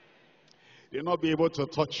 They'll not be able to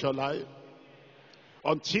touch your life.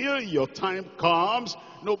 Until your time comes,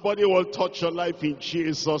 nobody will touch your life in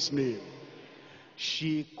Jesus' name.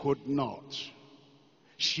 She could not.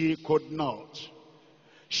 She could not.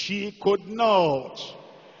 She could not.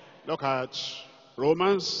 Look at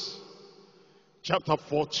Romans chapter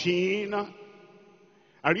 14.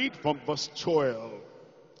 I read from verse 12.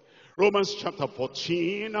 Romans chapter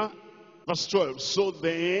 14, verse 12. So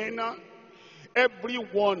then, every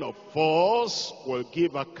one of us will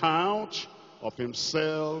give account of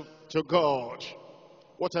himself to God.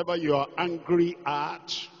 Whatever you are angry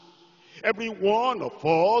at, every one of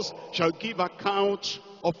us shall give account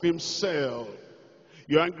of himself.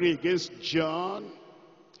 You're angry against John,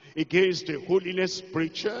 against the holiness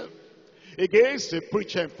preacher, against the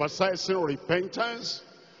preacher emphasizing repentance,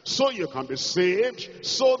 so you can be saved.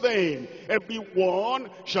 So then,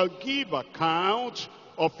 everyone shall give account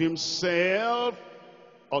of himself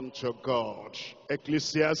unto God.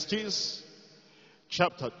 Ecclesiastes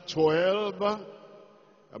chapter 12,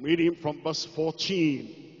 I'm reading from verse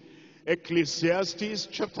 14. Ecclesiastes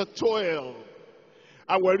chapter 12,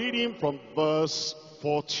 and we're reading from verse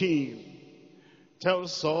 14.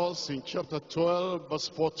 Tells us in chapter 12, verse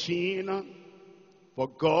 14, for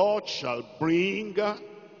God shall bring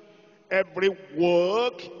every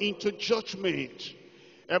work into judgment,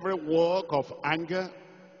 every work of anger,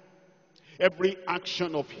 every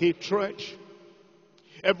action of hatred,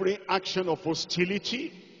 every action of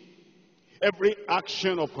hostility, every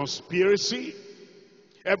action of conspiracy,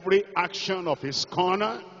 every action of his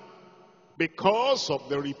corner, because of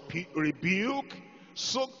the rebuke,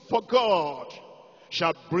 so for God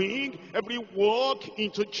shall bring every work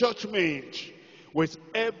into judgment with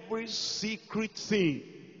every secret thing,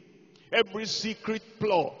 every secret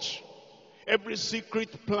plot, every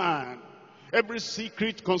secret plan, every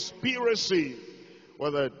secret conspiracy,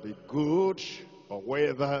 whether it be good or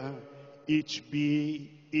whether it be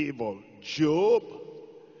evil. Job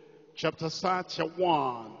chapter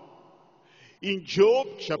 31. In Job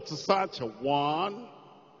chapter 31,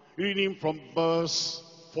 reading from verse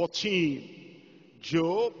 14.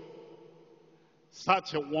 Job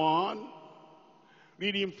 31,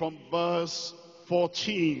 reading from verse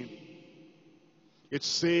 14. It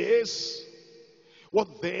says,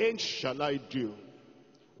 what then shall I do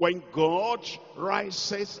when God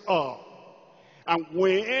rises up? And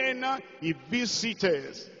when he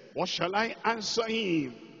visiteth, what shall I answer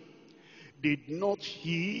him? Did not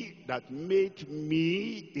he that made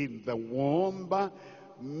me in the womb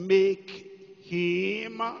make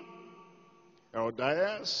him?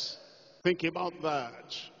 Elders, think about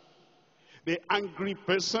that. The angry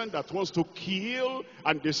person that wants to kill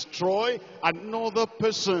and destroy another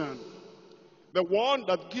person. The one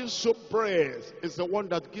that gives you breath is the one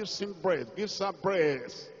that gives him breath, gives her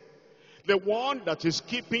breath. The one that is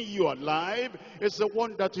keeping you alive is the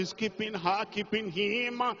one that is keeping her, keeping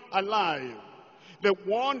him alive. The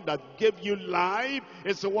one that gave you life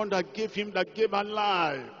is the one that gave him, that gave her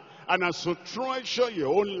life. And as you treasure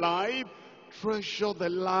your own life, treasure the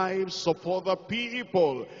lives of other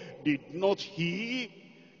people. Did not he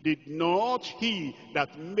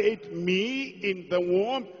that made me in the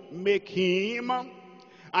womb make him?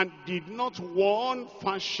 And did not one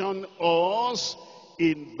fashion us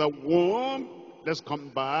in the womb? Let's come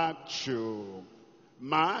back to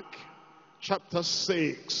Mark chapter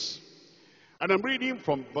 6. And I'm reading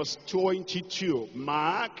from verse 22.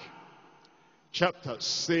 Mark chapter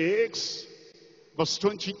 6, verse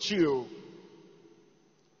 22.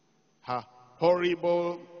 Her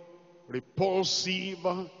horrible, repulsive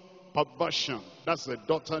perversion. That's the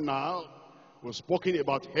daughter now. We're speaking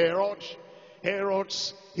about Herod.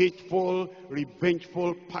 Herod's hateful,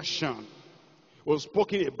 revengeful passion. We're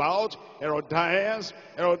speaking about Herodias.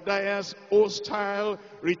 Herodias' hostile,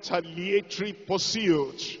 retaliatory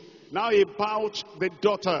pursuit. Now about the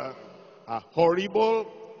daughter. A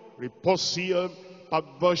horrible, repulsive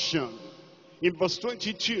perversion. In verse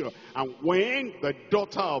 22, and when the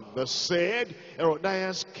daughter of the said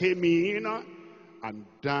Herodias came in and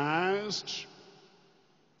danced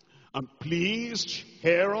and pleased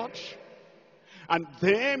Herod and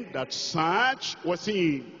them that sat with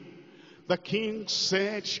him, the king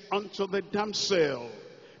said unto the damsel,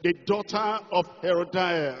 the daughter of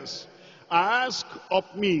Herodias, ask of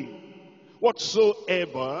me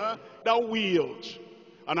whatsoever thou wilt,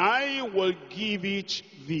 and I will give it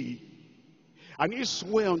thee. And he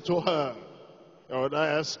sware unto her,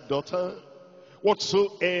 Herodias' daughter,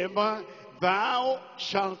 whatsoever thou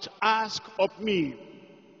shalt ask of me,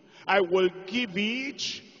 I will give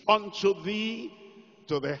it unto thee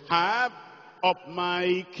to the half of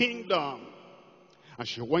my kingdom. And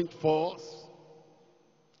she went forth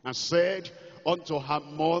and said unto her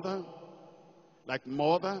mother, like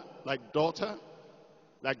daughter,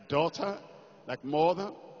 like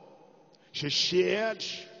mother. She shared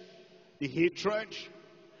the hatred,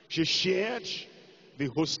 she shared the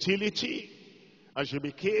hostility, and she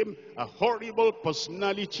became a horrible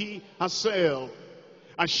personality herself.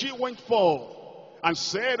 And she went forth and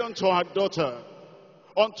said unto her daughter,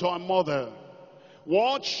 unto her mother,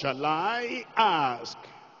 what shall I ask?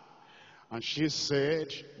 And she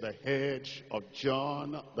said, the head of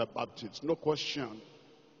John the Baptist. No question.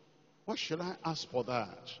 What shall I ask for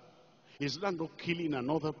that? Is that not killing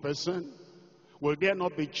another person? Will there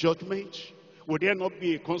not be judgment? Will there not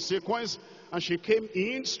be a consequence? And she came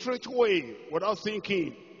in straightway, without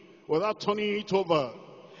thinking, without turning it over,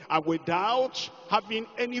 and without having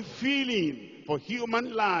any feeling for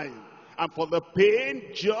human life and for the pain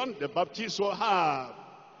John the Baptist will have.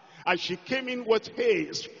 And she came in with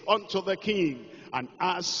haste unto the king and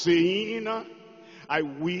asked, saying, I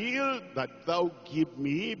will that thou give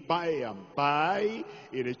me by and by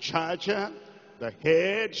in a charger the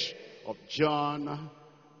head of John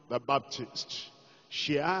the Baptist.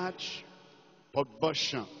 She had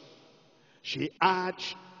perversion. She had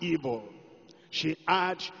evil. She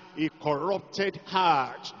had a corrupted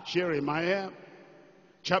heart. Jeremiah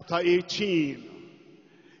chapter 18.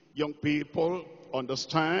 Young people,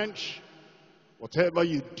 understand, whatever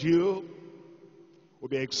you do will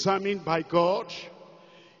be examined by God.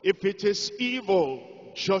 If it is evil,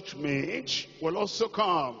 judgment will also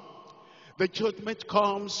come. The judgment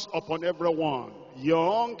comes upon everyone,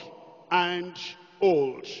 young and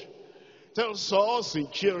old. Tells us in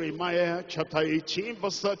Jeremiah chapter 18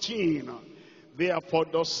 verse 13, therefore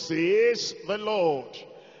thus says the Lord,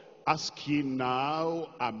 ask ye now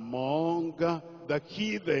among the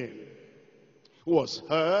heathen who has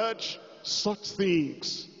heard such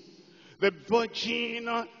things. The Virgin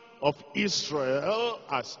of Israel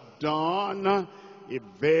has done a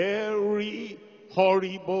very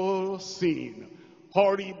horrible sin,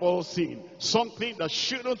 something that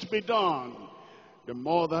shouldn't be done. The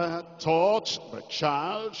mother taught the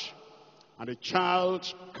child, and the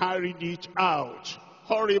child carried it out.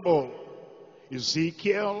 Horrible.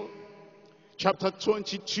 Ezekiel chapter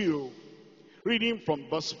 22, reading from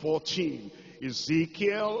verse 14.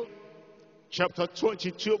 Ezekiel chapter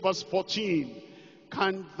 22 verse 14.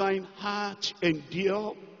 Can thine heart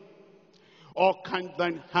endure? Or can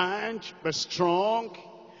thine hand be strong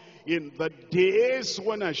in the days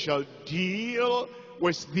when I shall deal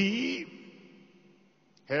with thee?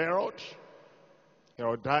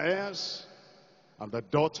 Herodias, and the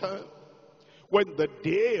daughter, when the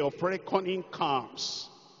day of reckoning comes,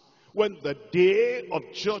 when the day of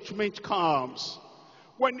judgment comes,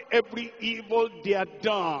 when every evil they are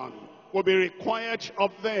done will be required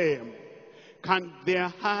of them, can their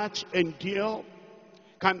heart endure?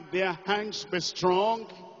 Can their hands be strong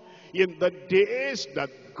in the days that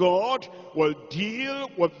God will deal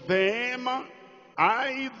with them?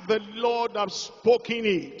 I, the Lord, have spoken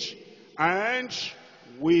it and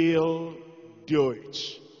will do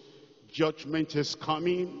it. Judgment is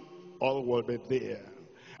coming, all will be there.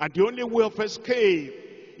 And the only way of escape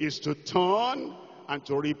is to turn and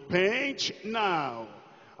to repent now.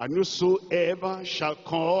 And whosoever shall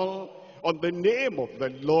call on the name of the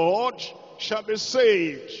Lord shall be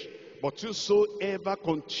saved. But whosoever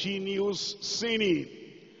continues sinning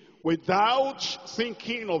without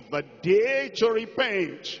thinking of the day to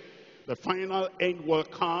repent, the final end will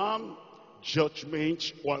come,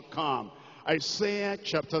 judgment will come. Isaiah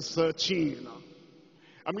chapter 13.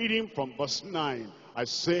 I'm reading from verse 9.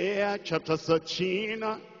 Isaiah chapter 13,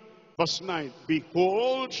 verse 9.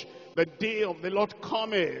 Behold, the day of the Lord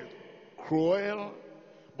cometh, cruel,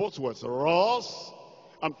 both with wrath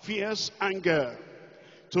and fierce anger,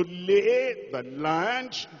 to lay the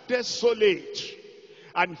land desolate,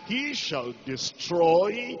 and he shall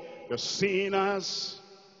destroy the sinners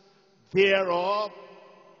thereof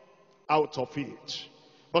out of it.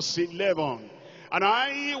 Verse 11, and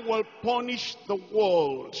I will punish the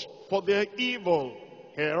world for their evil.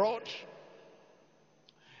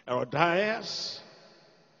 Herodias,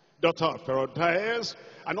 daughter of Herodias,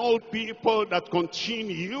 and all people that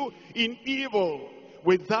continue in evil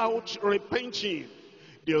without repenting.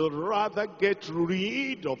 They'll rather get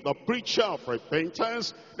rid of the preacher of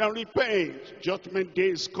repentance than repent. Judgment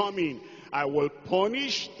day is coming. I will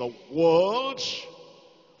punish the world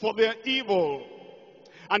for their evil,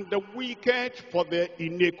 and the wicked for their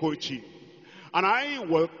iniquity. And I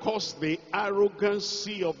will cause the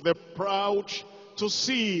arrogancy of the proud to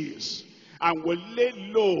cease, and will lay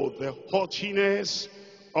low the haughtiness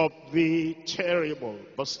of the terrible.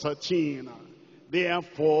 Verse 13.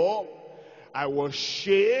 Therefore, I will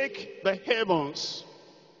shake the heavens,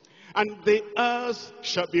 and the earth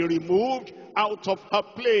shall be removed out of her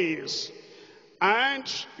place.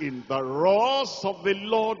 And in the wrath of the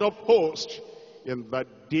Lord of hosts, in the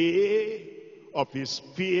day of his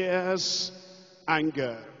fierce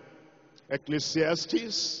anger.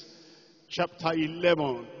 Ecclesiastes chapter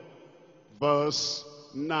 11, verse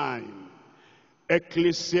 9.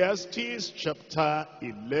 Ecclesiastes chapter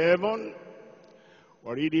 11,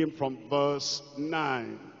 we're reading from verse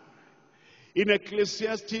 9. In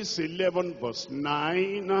Ecclesiastes 11 verse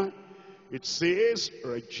 9, it says,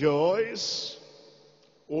 rejoice,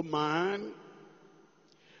 O man,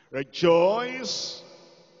 rejoice,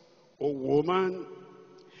 O woman,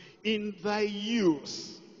 in thy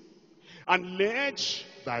youth, and let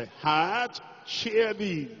thy heart cheer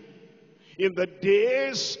thee in the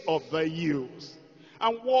days of thy youth,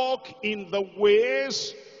 and walk in the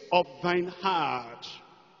ways of thine heart,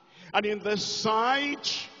 and in the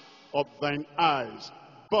sight of thine eyes.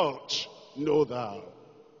 But know thou,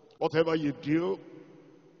 whatever you do,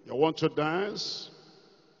 you want to dance,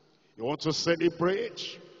 You want to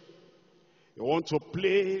celebrate? You want to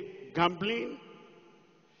play gambling?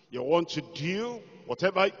 You want to do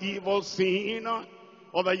whatever evil thing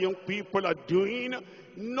other young people are doing?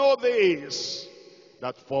 Know this,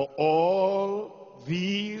 that for all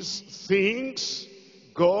these things,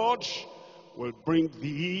 God will bring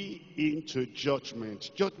thee into judgment.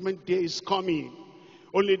 Judgment day is coming.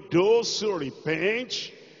 Only those who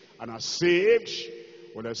repent and are saved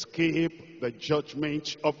will escape the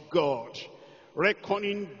judgment of God.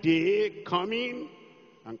 Reckoning day coming,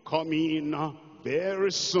 and coming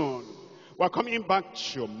very soon. We're coming back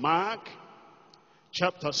to Mark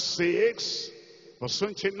chapter 6, verse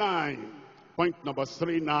 29. Point number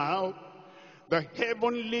 3 now. The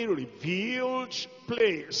heavenly revealed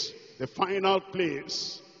place, the final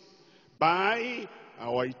place, by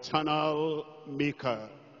our eternal Maker.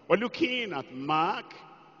 We're looking at Mark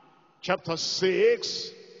chapter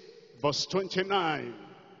 6, verse 29.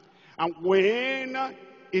 And when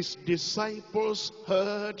his disciples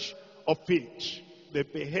heard of it, the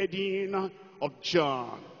beheading of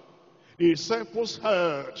John, the disciples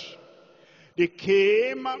heard, they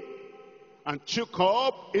came and took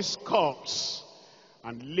up his corpse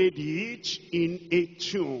and laid it in a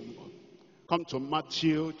tomb. Come to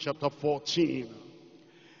Matthew chapter 14.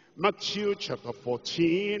 Matthew chapter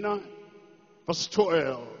 14, verse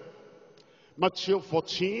 12. Matthew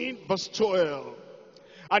 14, verse 12.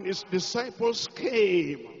 And his disciples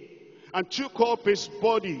came and took up his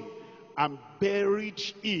body and buried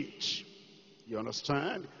it. You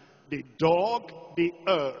understand? They dug the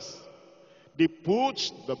earth. They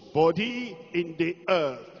put the body in the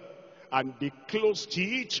earth and they closed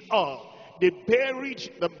it up. They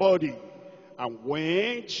buried the body and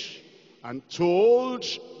went and told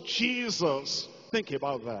Jesus. Think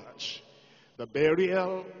about that. The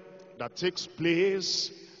burial that takes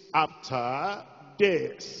place after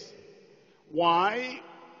death. Why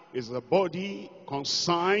is the body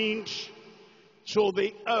consigned to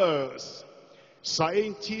the earth?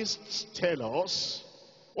 Scientists tell us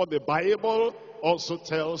what the Bible also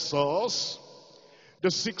tells us. The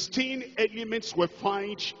 16 elements we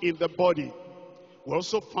find in the body, we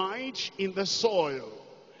also find in the soil.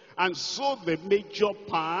 And so the major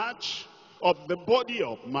part of the body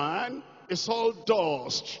of man is all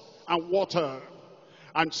dust and water.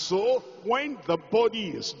 And so when the body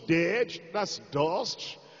is dead, that's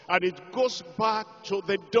dust, and it goes back to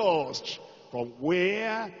the dust from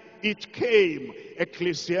where it came.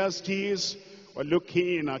 Ecclesiastes, we're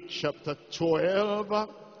looking at chapter 12,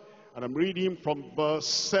 and I'm reading from verse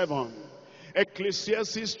 7.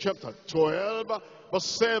 Ecclesiastes chapter 12, verse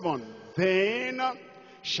 7. Then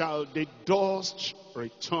shall the dust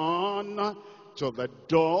return to the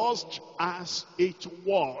dust as it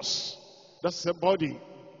was. That's the body.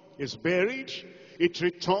 It's buried. It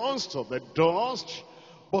returns to the dust.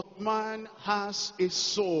 But man has a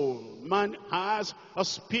soul. Man has a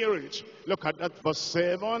spirit. Look at that verse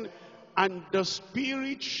 7. And the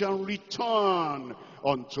spirit shall return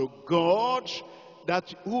unto God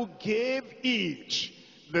that who gave it.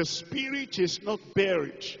 The spirit is not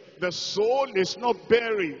buried. The soul is not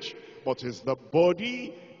buried. But is the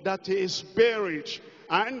body that is buried.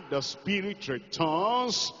 And the spirit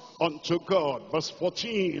returns unto God. Verse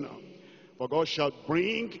 14. For God shall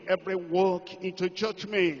bring every work into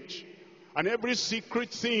judgment, and every secret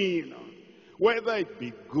thing, whether it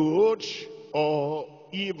be good or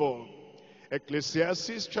evil.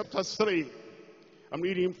 Ecclesiastes chapter 3. I'm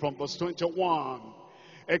reading from verse 21.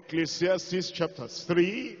 Ecclesiastes chapter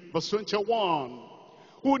 3, verse 21.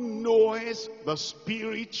 Who knoweth the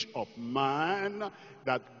spirit of man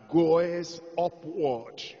that goeth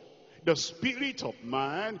upward? The spirit of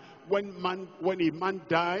man, when a man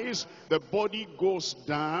dies, the body goes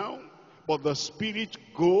down, but the spirit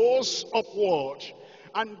goes upward.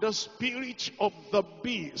 And the spirit of the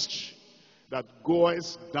beast that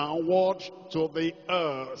goes downward to the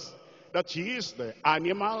earth, that is the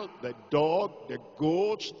animal, the dog, the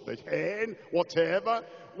goat, the hen, whatever,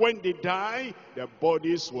 when they die, their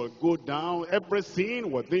bodies will go down.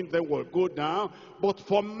 Everything within them will go down. But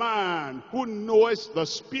for man, who knows the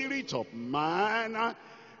spirit of man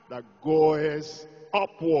that goes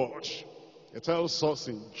upward? It tells us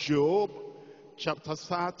in Job chapter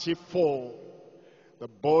 34. The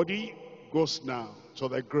body goes down to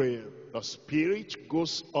the grave. The spirit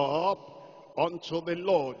goes up unto the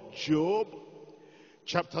Lord. Job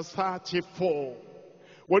chapter 34.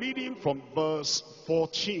 We're reading from verse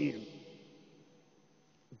 14.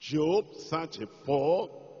 Job 34,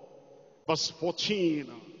 verse 14.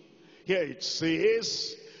 Here it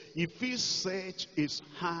says, if he set his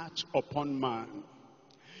heart upon man,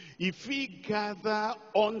 if he gather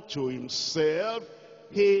unto himself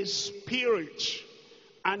his spirit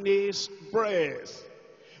and his breath.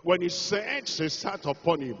 When he sets his heart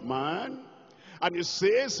upon a man, and he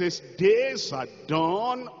says his days are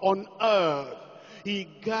done on earth, he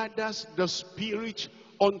gathers the spirit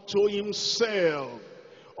unto himself.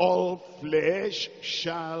 All flesh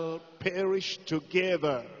shall perish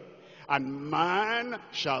together, and man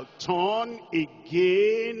shall turn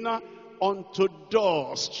again unto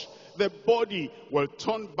dust. The body will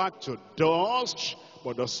turn back to dust,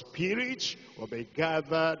 but the spirit will be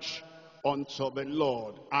gathered unto the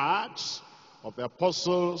Lord. Acts of the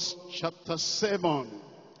Apostles chapter 7.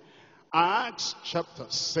 Acts chapter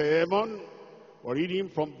 7, we're reading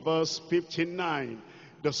from verse 59.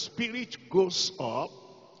 The spirit goes up,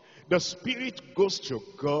 the spirit goes to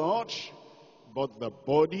God, but the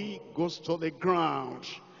body goes to the ground.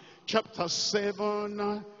 Chapter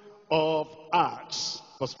 7 of Acts,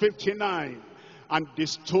 verse 59. And they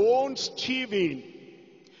stoned Stephen,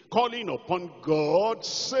 calling upon God,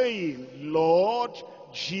 saying, Lord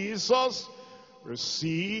Jesus,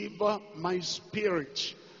 receive my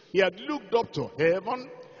spirit. He had looked up to heaven,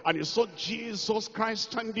 and he saw Jesus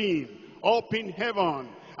Christ standing up in heaven.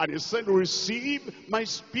 And he said, receive my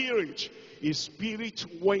spirit. His spirit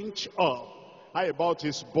went up. How about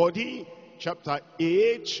his body? Chapter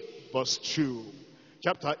 8, verse 2.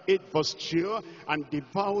 Chapter 8, verse 2. And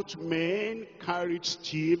devout men carried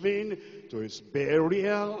Stephen to his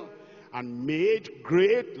burial, and made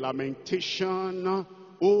great lamentation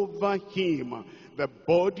over him. The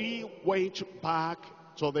body went back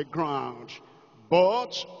to the ground,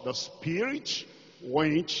 but the spirit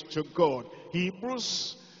went to God.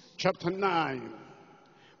 Hebrews chapter 9,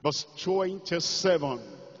 verse 27.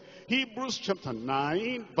 Hebrews chapter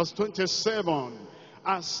 9, verse 27.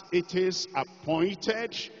 As it is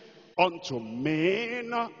appointed unto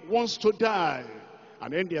men once to die,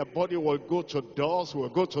 and then their body will go to dust, will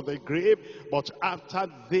go to the grave, but after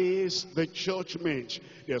this, the judgment.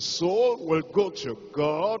 Their soul will go to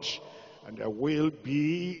God, and there will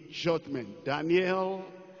be judgment. Daniel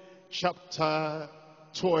chapter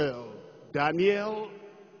 12. Daniel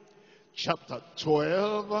chapter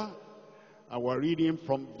 12, and we're reading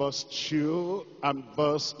from verse 2 and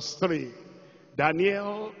verse 3.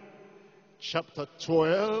 Daniel chapter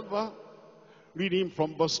 12, reading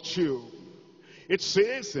from verse 2. It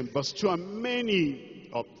says in verse 2, and many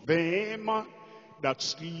of them that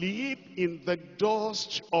sleep in the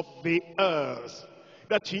dust of the earth.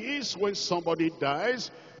 That is, when somebody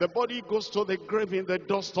dies, the body goes to the grave in the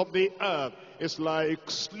dust of the earth. It's like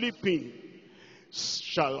sleeping.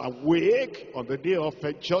 Shall awake on the day of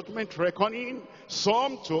a judgment reckoning,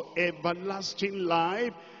 some to everlasting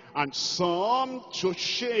life, and some to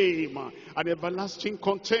shame and everlasting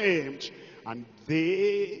contempt. And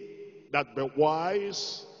they that be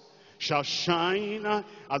wise shall shine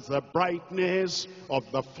as the brightness of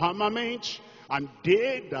the firmament, and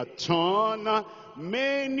they that turn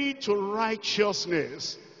many to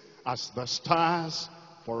righteousness as the stars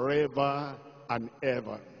forever and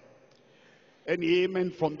ever. Any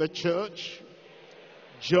amen from the church?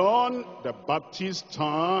 John the Baptist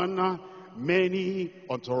turned many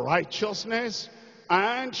unto righteousness,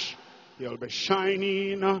 and he'll be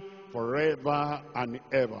shining forever and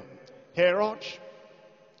ever.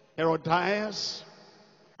 Herodias,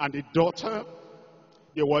 and the daughter,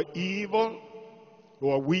 they were evil, they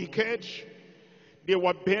were wicked, they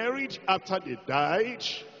were buried after they died.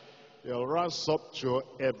 They'll rise up to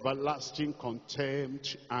everlasting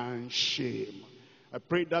contempt and shame. I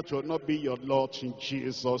pray that will not be your lot in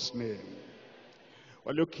Jesus' name.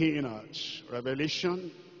 We're looking at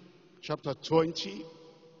Revelation chapter 20.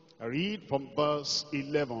 I read from verse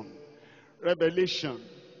 11. Revelation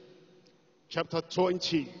chapter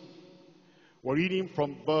 20. We're reading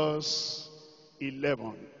from verse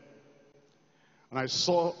 11. And I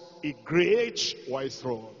saw a great white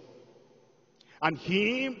throne, and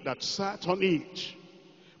him that sat on it,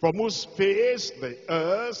 from whose face the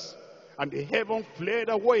earth and the heaven fled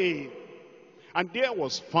away, and there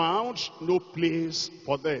was found no place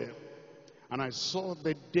for them. And I saw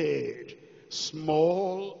the dead,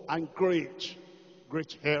 small and great,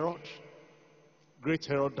 great Herod, great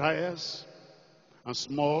Herodias, and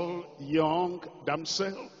small young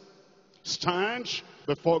damsel, stand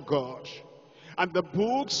before God. And the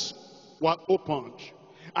books were opened,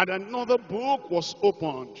 and another book was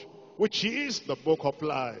opened, which is the book of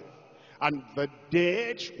life. And the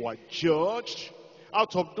dead were judged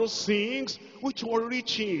out of those things which were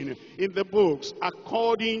written in the books,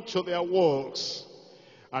 according to their works.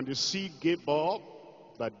 And the sea gave up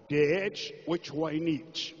the dead which were in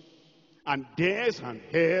it. and death and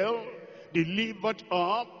hell delivered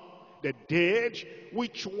up the dead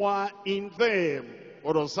which were in them.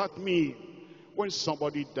 What does that mean? When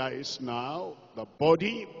somebody dies now, the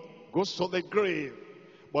body goes to the grave,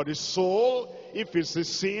 but the soul, if it's a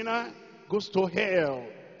sinner, goes to hell.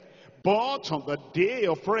 But on the day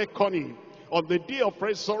of reckoning, on the day of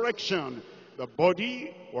resurrection, the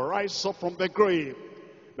body will rise up from the grave.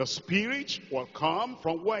 The spirit will come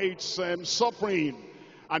from where it's suffering.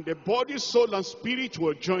 And the body, soul, and spirit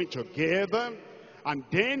will join together. And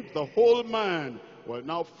then the whole man will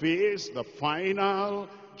now face the final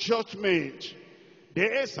judgment.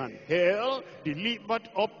 Death and hell delivered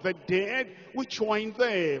up the dead which were in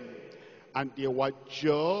them. And they were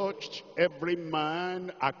judged, every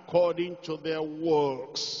man according to their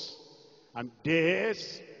works. And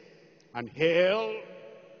death and hell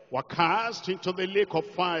were cast into the lake of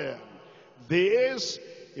fire. This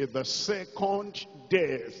is the second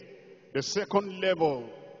death, the second level,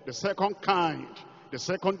 the second kind, the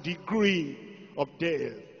second degree of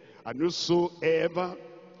death. And whosoever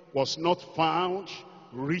was not found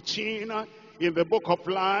written in the book of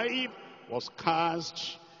life was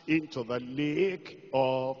cast into the lake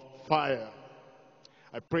of fire.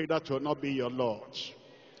 I pray that will not be your lot.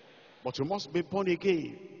 But you must be born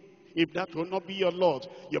again. If that will not be your lot,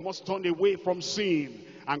 you must turn away from sin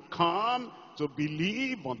and come to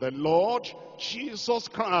believe on the Lord Jesus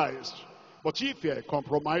Christ. But if you're a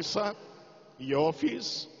compromiser in your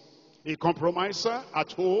office, a compromiser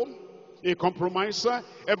at home, a compromiser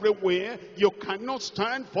everywhere, you cannot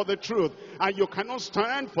stand for the truth, and you cannot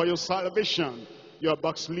stand for your salvation. You're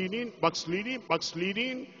backsliding,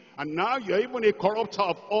 and now you're even a corrupter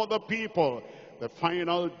of other people. The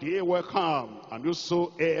final day will come, and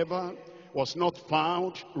whosoever was not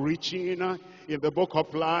found written in the book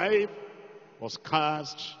of life was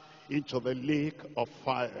cast into the lake of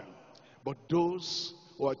fire. But those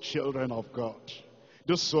who are children of God,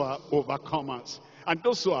 those who are overcomers, and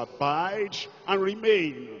those who abide and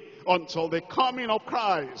remain until the coming of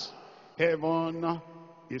Christ, heaven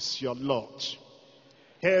is your lot.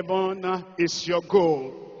 Heaven is your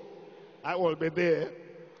goal. I will be there.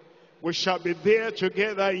 We shall be there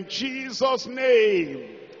together in Jesus'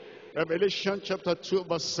 name. Revelation chapter 2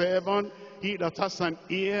 verse 7. He that has an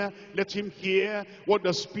ear, let him hear what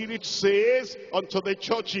the Spirit says unto the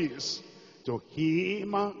churches. To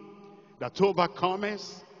him that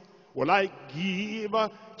overcometh will I give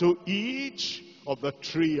to each of the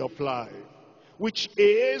tree of life, which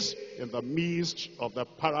is in the midst of the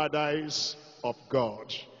paradise of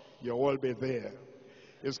God. You will be there.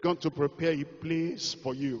 It's going to prepare a place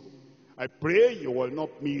for you. I pray you will not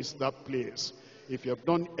miss that place. If you have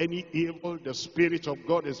done any evil, the Spirit of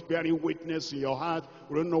God is bearing witness in your heart.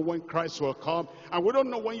 We don't know when Christ will come, and we don't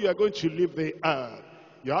know when you are going to leave the earth.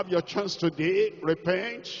 You have your chance today.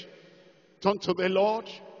 Repent, turn to the Lord,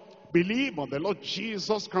 believe on the Lord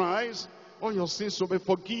Jesus Christ. All your sins will be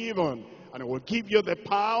forgiven, and it will give you the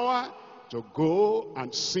power to go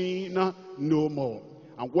and sin no more.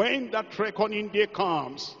 And when that reckoning day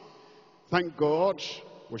comes, thank God,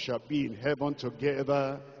 we shall be in heaven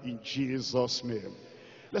together in Jesus' name.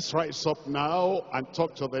 Let's rise up now and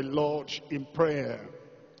talk to the Lord in prayer.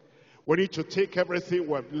 We need to take everything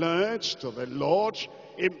we've learned to the Lord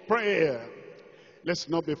in prayer. Let's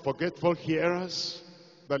not be forgetful hearers.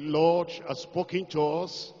 The Lord has spoken to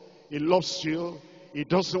us. He loves you. He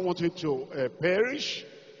doesn't want you to perish.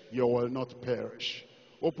 You will not perish.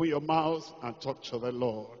 Open your mouth and talk to the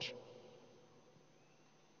Lord.